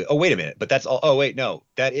some good. Oh, wait a minute. But that's all. Oh, wait, no.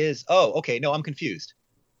 That is. Oh, okay. No, I'm confused.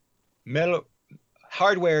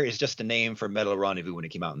 Hardware is just a name for Metal Rendezvous when it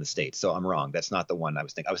came out in the States. So I'm wrong. That's not the one I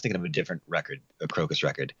was thinking. I was thinking of a different record, a Crocus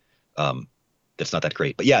record. That's not that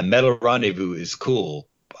great. But yeah, Metal Rendezvous is cool.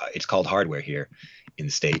 It's called Hardware here in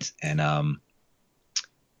the States. And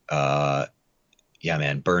yeah,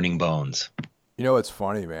 man, Burning Bones. You know, it's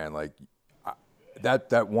funny, man. Like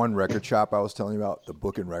that one record shop I was telling you about, the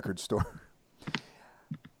Book and Record Store.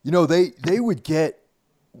 You know, they would get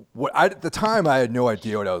what at the time I had no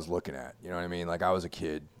idea what I was looking at. You know what I mean? Like I was a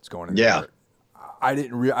kid, it's going in there. I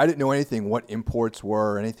didn't know anything, what imports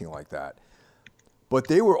were or anything like that. But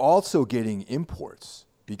they were also getting imports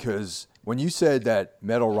because when you said that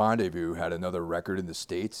Metal Rendezvous had another record in the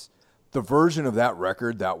States, the version of that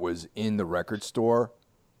record that was in the record store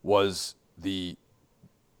was the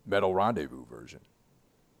Metal Rendezvous version.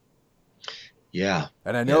 Yeah.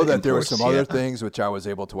 And I know that there were some other things which I was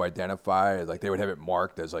able to identify, like they would have it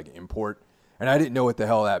marked as like import. And I didn't know what the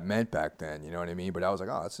hell that meant back then, you know what I mean? But I was like,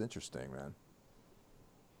 oh, that's interesting, man.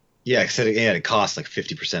 Yeah, it cost like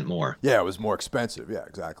 50% more. Yeah, it was more expensive. Yeah,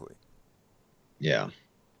 exactly. Yeah.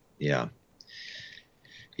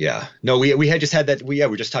 No, we had just had that. We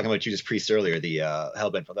were just talking about Judas Priest earlier. The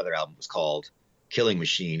Hellbent for Leather album was called Killing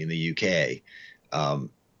Machine in the UK.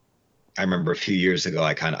 I remember a few years ago,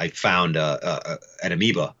 I found at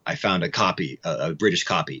Amoeba, I found a copy, a British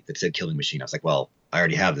copy that said Killing Machine. I was like, well, I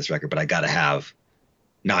already have this record, but I got to have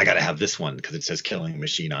this one because it says Killing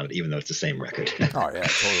Machine on it, even though it's the same record. Oh yeah,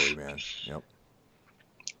 totally, man. Yep.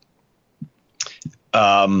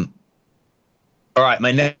 All right,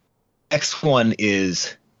 my next one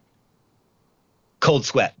is Cold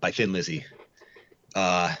Sweat by Thin Lizzy.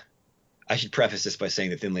 I should preface this by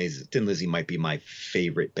saying that Thin Lizzy might be my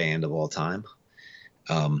favorite band of all time.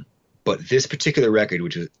 But this particular record,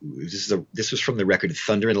 this was from the record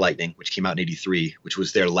Thunder and Lightning, which came out in '83, which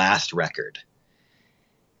was their last record,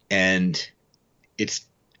 and it's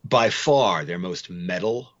by far their most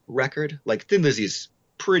metal record. Like Thin Lizzy's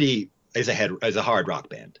pretty as a hard rock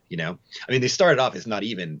band, you know. I mean, they just started off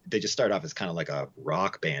as kind of like a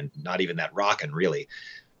rock band, not even that rockin' really.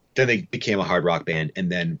 Then they became a hard rock band,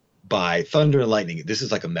 and then by Thunder and Lightning, this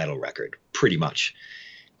is like a metal record, pretty much.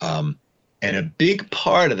 And a big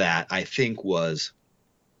part of that, I think, was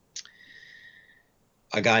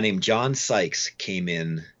a guy named John Sykes came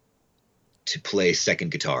in to play second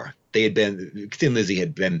guitar. Thin Lizzy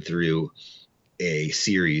had been through a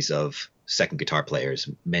series of second guitar players.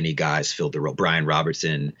 Many guys filled the role. Brian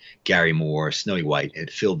Robertson, Gary Moore, Snowy White had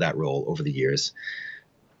filled that role over the years.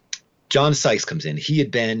 John Sykes comes in. He had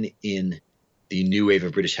been in the new wave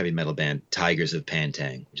of British heavy metal band Tigers of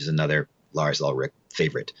Pantang, which is another Lars Ulrich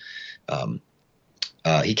favorite.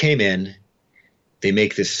 He came in. They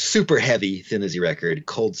make this super heavy Thin Lizzy record.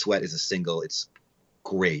 Cold Sweat is a single. It's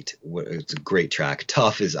great. It's a great track.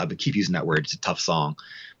 Tough is, I keep using that word. It's a tough song.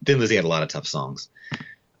 Thin Lizzy had a lot of tough songs.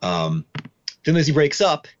 Thin Lizzy breaks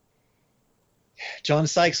up. John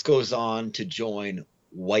Sykes goes on to join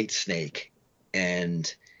Whitesnake,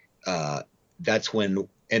 and that's when.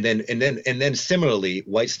 And then similarly,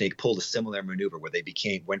 Whitesnake pulled a similar maneuver where they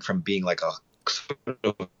went from being like a sort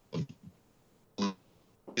of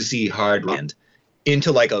bluesy hard band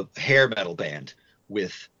into like a hair metal band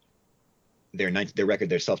with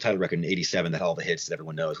their self-titled record in '87 that had all the hits that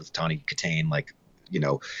everyone knows, with Tawny Katane, like, you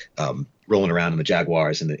know, rolling around in the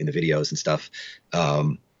Jaguars in the videos and stuff.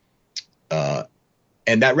 And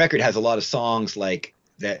that record has a lot of songs like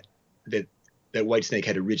that Whitesnake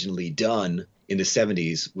had originally done in the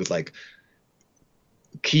 '70s with like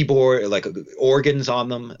keyboard, like organs on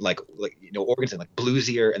them, like you know, organs and like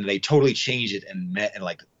bluesier, and they totally changed it and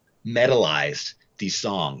like metalized these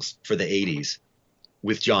songs for the '80s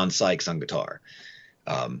with John Sykes on guitar.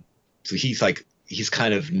 So he's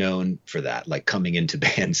kind of known for that, like coming into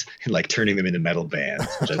bands and like turning them into metal bands,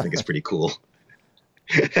 which I think is pretty cool.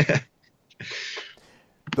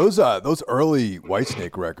 Those early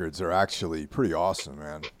Whitesnake records are actually pretty awesome,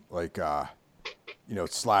 man. Like, you know,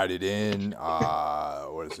 Slide It In.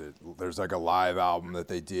 What is it? There's like a live album that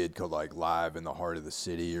they did called like Live in the Heart of the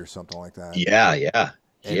City or something like that. Yeah.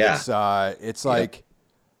 And it's like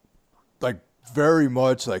very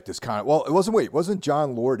much like this kind of. Well, wasn't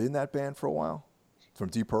John Lord in that band for a while from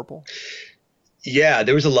Deep Purple? Yeah,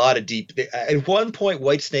 there was a lot of Deep. At one point,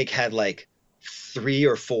 Whitesnake had like 3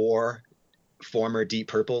 or 4 former Deep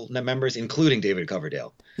Purple members, including David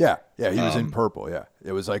Coverdale. Yeah, he was in Purple. Yeah,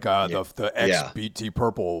 it was like the ex-Deep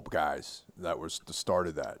Purple guys that was the start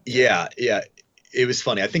of that. Yeah. It was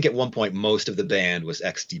funny. I think at one point most of the band was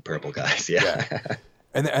ex-Deep Purple guys. Yeah.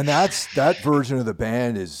 And that version of the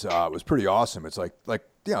band was pretty awesome. It's like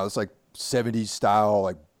you know, it's like 70s style,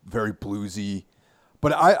 like very bluesy.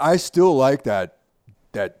 But I still like that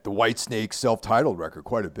the Whitesnake self-titled record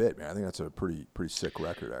quite a bit, man. I think that's a pretty sick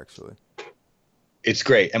record, actually. It's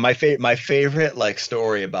great. And my favorite like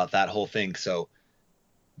story about that whole thing. So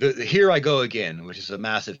the Here I Go Again, which is a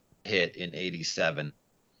massive hit in '87.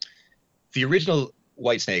 The original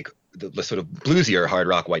Whitesnake, the sort of bluesier hard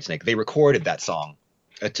rock Whitesnake, they recorded that song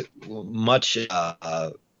much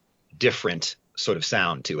different sort of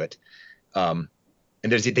sound to it. And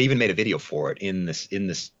they even made a video for it in the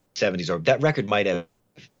 '70s, or that record might have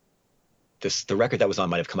the record that was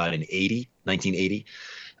on might have come out in 1980.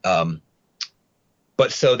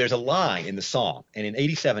 But so there's a line in the song, and in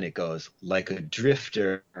 '87 it goes, "Like a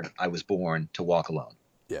drifter, I was born to walk alone."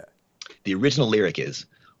 Yeah. The original lyric is,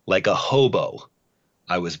 "Like a hobo,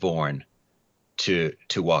 I was born to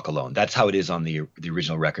walk alone." That's how it is on the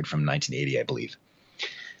original record from 1980, I believe.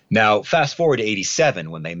 Now, fast forward to '87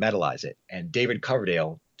 when they metalize it, and David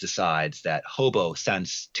Coverdale decides that hobo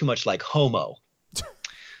sounds too much like homo.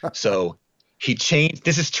 So he changed.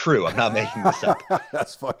 This is true. I'm not making this up.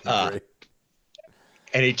 That's fucking great.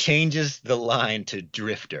 And he changes the line to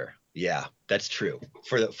drifter. Yeah, that's true.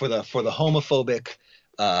 For the homophobic,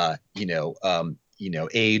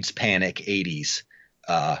 AIDS panic '80s,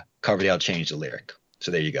 Coverdale changed the lyric.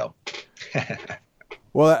 So there you go.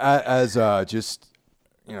 Well, as just,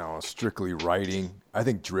 you know, strictly writing, I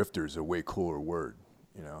think drifter's a way cooler word,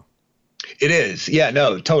 you know. It is. Yeah,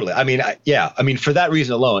 no, totally. I mean, for that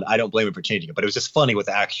reason alone, I don't blame him for changing it, but it was just funny what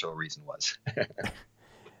the actual reason was.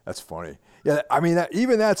 That's funny. Yeah, I mean,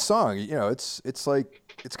 even that song, you know, it's like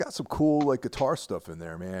it's got some cool like guitar stuff in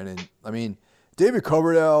there, man. And I mean, David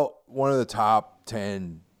Coverdale, one of the top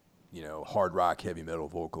 10, you know, hard rock heavy metal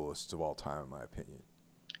vocalists of all time, in my opinion.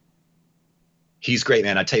 He's great,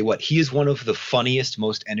 man. I tell you what, he is one of the funniest,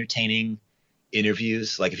 most entertaining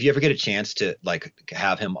interviews. Like, if you ever get a chance to like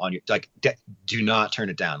have him on your do not turn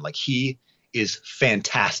it down. Like, he is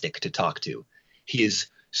fantastic to talk to. He is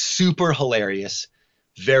super hilarious,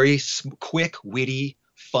 very quick, witty,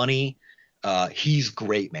 funny. He's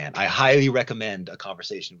great, man. I highly recommend a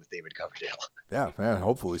conversation with David Coverdale. Yeah, man.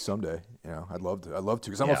 Hopefully someday. I'd love to.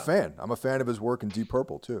 Because I'm a fan. I'm a fan of his work in Deep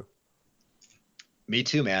Purple too. Me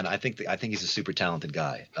too, man. I think he's a super talented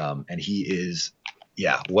guy. And he is,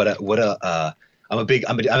 yeah. I'm a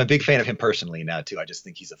big fan of him personally now too. I just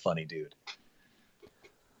think he's a funny dude.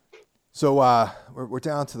 So we're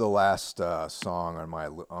down to the last song on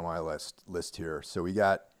my list here. So we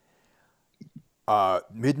got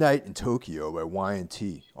Midnight in Tokyo by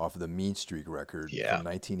Y&T off of the Mean Streak record from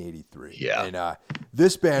 1983. Yeah. And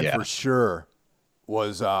this band for sure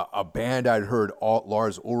was a band I'd heard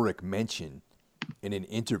Lars Ulrich mention in an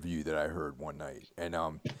interview that I heard one night. And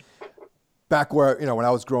back where, when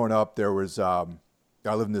I was growing up, there was, I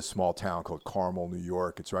lived in this small town called Carmel, New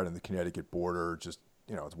York. It's right on the Connecticut border, just,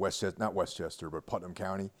 it's Westchester, not Westchester, but Putnam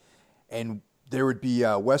County. And there would be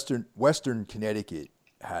Western Connecticut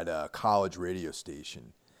had a college radio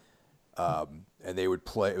station. And they would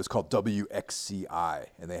play, it was called WXCI.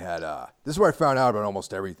 And they had, this is where I found out about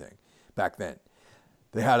almost everything back then.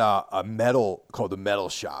 They had a metal called the Metal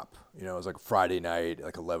Shop. It was like a Friday night,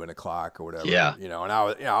 like 11 o'clock or whatever. Yeah. And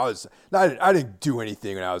I didn't do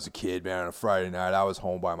anything when I was a kid, man. On a Friday night, I was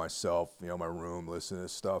home by myself, in my room, listening to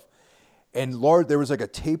this stuff. And there was like a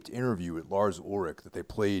taped interview with Lars Ulrich that they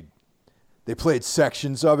played. They played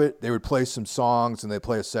sections of it. They would play some songs, and they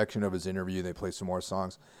play a section of his interview. And they play some more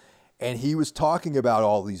songs, and he was talking about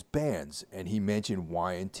all these bands, and he mentioned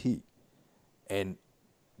Y&T, and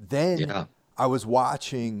then. Yeah. I was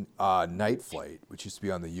watching Night Flight, which used to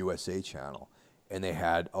be on the USA channel, and they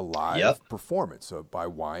had a live performance by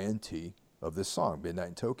Y&T of this song, Midnight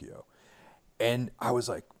in Tokyo. And I was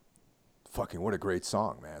like, fucking what a great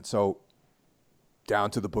song, man. So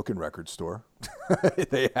down to the Book and Record store.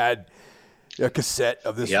 They had a cassette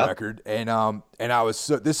of this record. And I was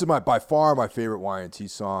this is by far my favorite Y&T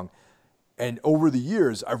song. And over the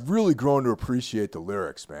years, I've really grown to appreciate the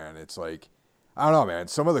lyrics, man. It's like, I don't know, man.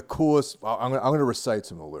 Some of the coolest. I'm gonna recite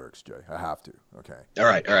some of the lyrics, Jay. I have to. Okay. All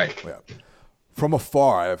right. Yeah. From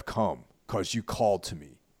afar I have come, 'cause you called to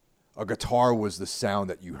me. A guitar was the sound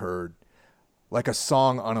that you heard, like a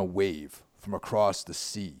song on a wave from across the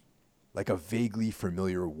sea, like a vaguely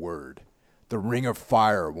familiar word. The ring of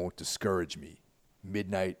fire won't discourage me.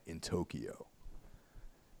 Midnight in Tokyo.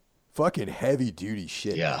 Fucking heavy duty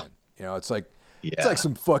shit, man. It's like. Yeah. It's like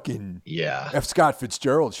some fucking F. Scott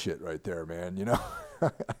Fitzgerald shit right there, man.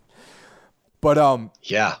 But a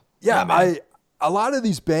lot of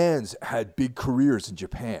these bands had big careers in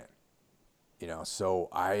Japan. So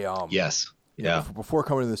I before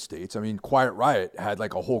coming to the States, I mean, Quiet Riot had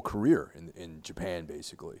like a whole career in Japan,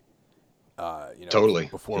 basically. Totally.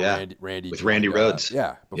 Before Randy with Randy Rhoads.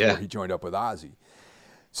 Before he joined up with Ozzy.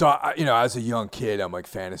 So I, as a young kid, I'm like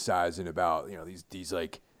fantasizing about these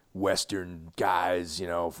like Western guys,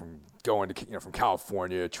 from going to, from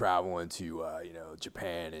California, traveling to,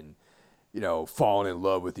 Japan and, falling in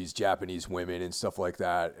love with these Japanese women and stuff like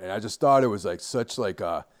that. And I just thought it was like such like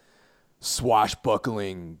a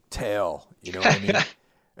swashbuckling tale, you know what I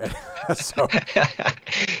mean? So,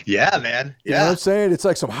 yeah, man. Yeah. You know what I'm saying? It's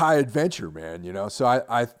like some high adventure, man, So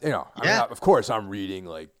I mean, of course I'm reading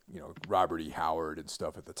like, Robert E. Howard and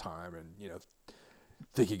stuff at the time and,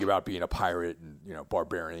 thinking about being a pirate and,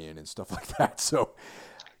 barbarian and stuff like that. So,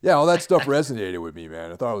 yeah, all that stuff resonated with me,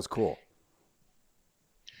 man. I thought it was cool.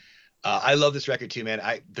 I love this record too, man.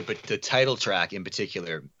 The title track in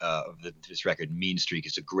particular of this record, Mean Streak,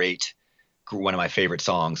 is one of my favorite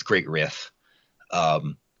songs. Great riff.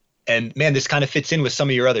 And man, this kind of fits in with some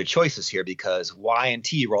of your other choices here because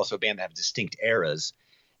Y&T were also a band that have distinct eras.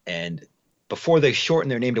 And before they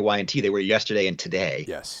shortened their name to Y&T, they were Yesterday and Today.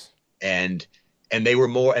 Yes. And they were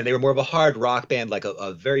more of a hard rock band, like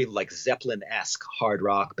a very like Zeppelin-esque hard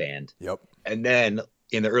rock band. Yep. And then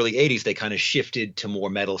in the early 80s, they kind of shifted to more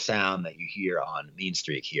metal sound that you hear on Mean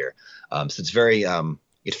Streak here. So it's very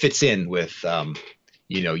it fits in with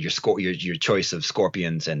your choice of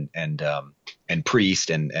Scorpions and Priest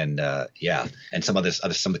and some of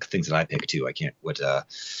the things that I picked too. I can't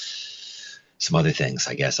some other things,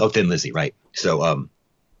 I guess. Oh, Thin Lizzy, right? So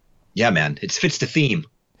man, it fits the theme.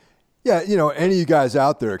 Yeah, any of you guys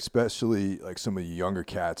out there, especially like some of you younger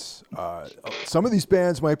cats, some of these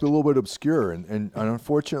bands might be a little bit obscure, and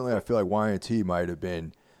unfortunately, I feel like Y&T might have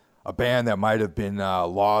been a band that might have been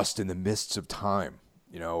lost in the mists of time,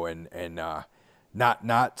 and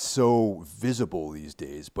not so visible these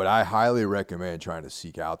days, but I highly recommend trying to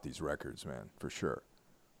seek out these records, man, for sure.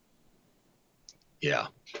 Yeah,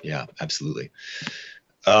 absolutely.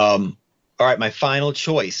 All right, my final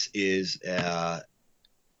choice is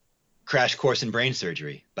Crash Course in Brain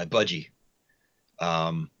Surgery by Budgie,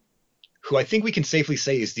 who I think we can safely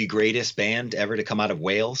say is the greatest band ever to come out of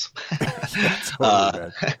Wales.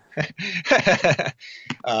 Totally,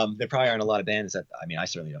 there probably aren't a lot of bands I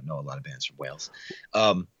certainly don't know a lot of bands from Wales.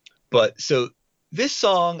 But so this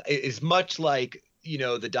song is much like,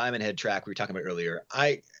 the Diamond Head track we were talking about earlier.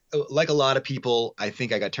 Like a lot of people, I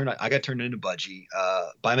think I got turned into Budgie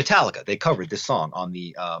by Metallica. They covered this song on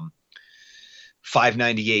the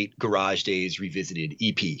 598 Garage Days Revisited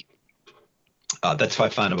EP. That's what I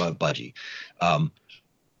found about Budgie.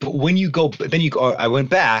 But when you go, I went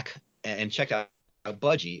back and checked out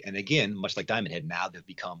Budgie, and again, much like Diamond Head, now they've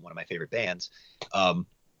become one of my favorite bands.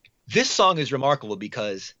 This song is remarkable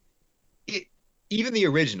because even the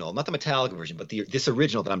original, not the Metallica version, but this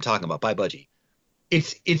original that I'm talking about by Budgie,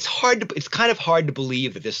 it's kind of hard to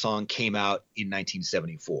believe that this song came out in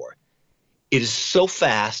 1974. It is so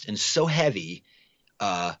fast and so heavy.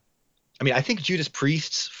 I think Judas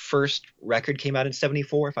Priest's first record came out in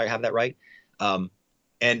 74, if I have that right. And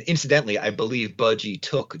incidentally, I believe Budgie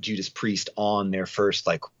took Judas Priest on their first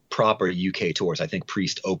proper UK tours. I think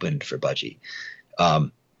Priest opened for Budgie.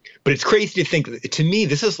 But it's crazy to think, to me,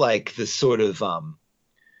 this is like the sort of I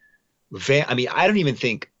don't even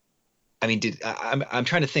think, I'm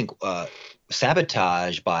trying to think,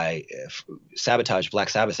 Sabotage Black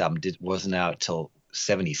Sabbath's album wasn't out till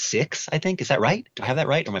 76, I think. Is that right? Do I have that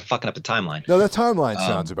right? Or am I fucking up the timeline? No, that timeline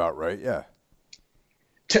sounds about right. Yeah.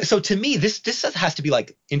 So to me, this has to be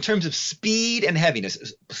in terms of speed and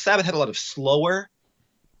heaviness. Sabbath had a lot of slower,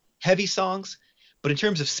 heavy songs, but in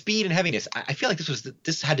terms of speed and heaviness, I feel like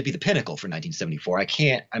this had to be the pinnacle for 1974.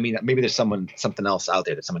 Maybe there's something else out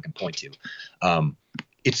there that someone can point to.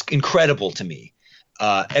 It's incredible to me.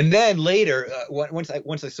 And then later, once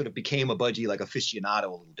I sort of became a Budgie aficionado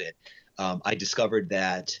a little bit, I discovered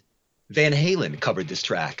that Van Halen covered this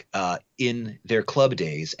track in their club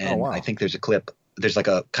days, and wow. I think there's a clip. There's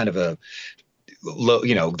a kind of a low,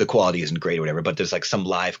 the quality isn't great or whatever, but there's some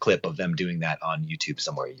live clip of them doing that on YouTube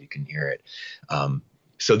somewhere. You can hear it.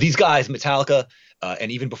 So these guys, Metallica,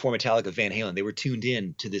 and even before Metallica, Van Halen, they were tuned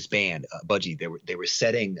in to this band, Budgie. They were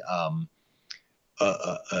setting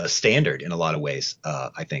a standard in a lot of ways.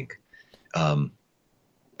 I think. I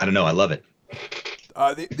don't know. I love it.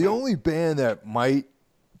 The only band that might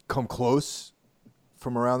come close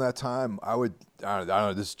from around that time, I don't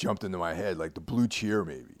know, this jumped into my head, the Blue Cheer,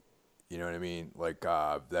 maybe. You know what I mean?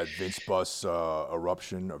 That Vince Bus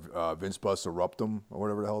eruption, Vince Bus Eruptum, or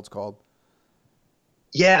whatever the hell it's called.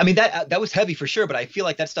 Yeah, that was heavy for sure, but I feel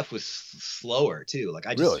like that stuff was slower too.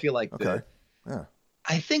 I just feel like okay. Yeah.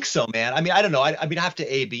 I think so, man. I don't know. I have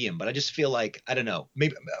to A/B him, but I just feel like, I don't know.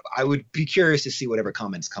 Maybe I would be curious to see whatever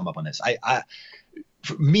comments come up on this.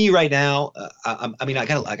 For me right now, I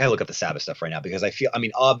gotta look up the Sabbath stuff right now because I feel,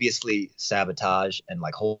 obviously Sabotage and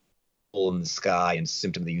Hole in the Sky and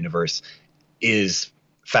Symptom of the Universe is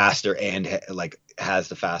faster and has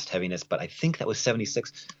the fast heaviness, but I think that was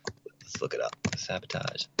 76. Let's look it up.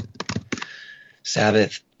 Sabotage.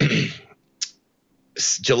 Sabbath.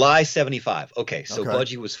 July 75. Okay, so okay.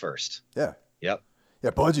 Budgie was first. Yeah. Yep. Yeah,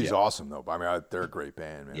 Budgie's awesome though. They're a great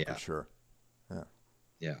band, man, for sure. Yeah.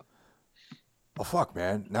 Yeah. Well, fuck,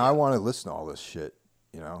 man. Now I want to listen to all this shit,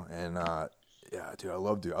 and yeah, dude, I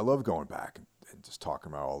love going back and just talking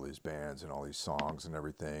about all these bands and all these songs and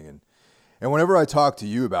everything. And whenever I talk to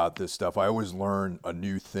you about this stuff, I always learn a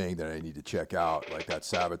new thing that I need to check out, like that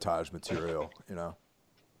Sabotage material,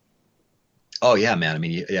 Oh yeah, man.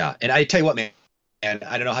 Yeah. And I tell you what, man, and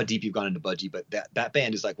I don't know how deep you've gone into Budgie, but that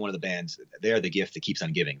band is one of the bands, they're the gift that keeps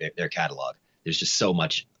on giving, their catalog. There's just so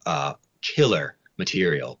much killer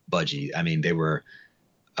material, Budgie. They were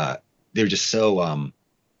just so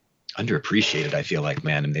underappreciated, I feel like,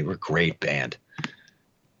 man, and they were a great band.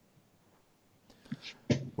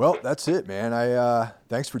 Well, that's it, man.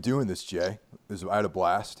 Thanks for doing this, Jay. I had a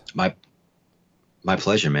blast. My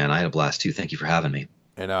pleasure, man. I had a blast too. Thank you for having me.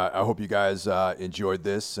 And I hope you guys enjoyed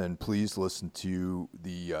this, and please listen to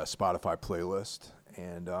the Spotify playlist.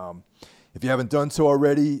 And if you haven't done so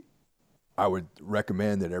already, I would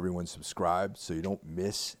recommend that everyone subscribe so you don't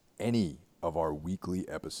miss any of our weekly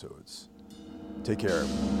episodes. Take care.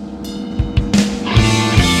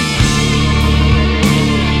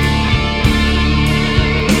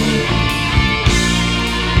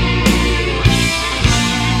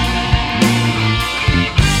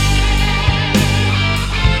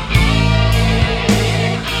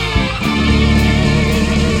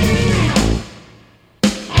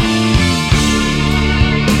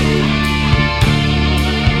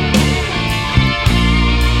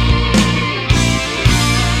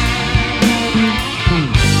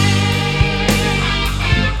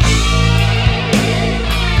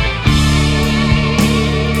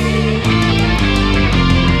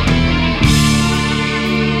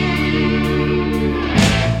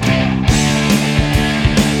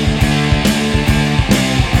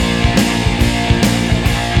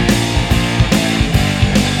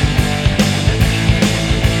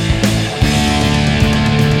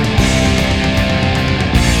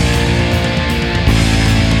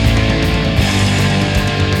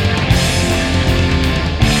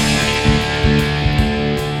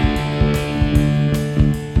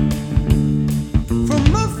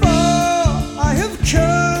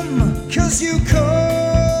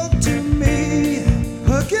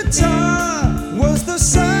 other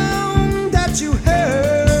side.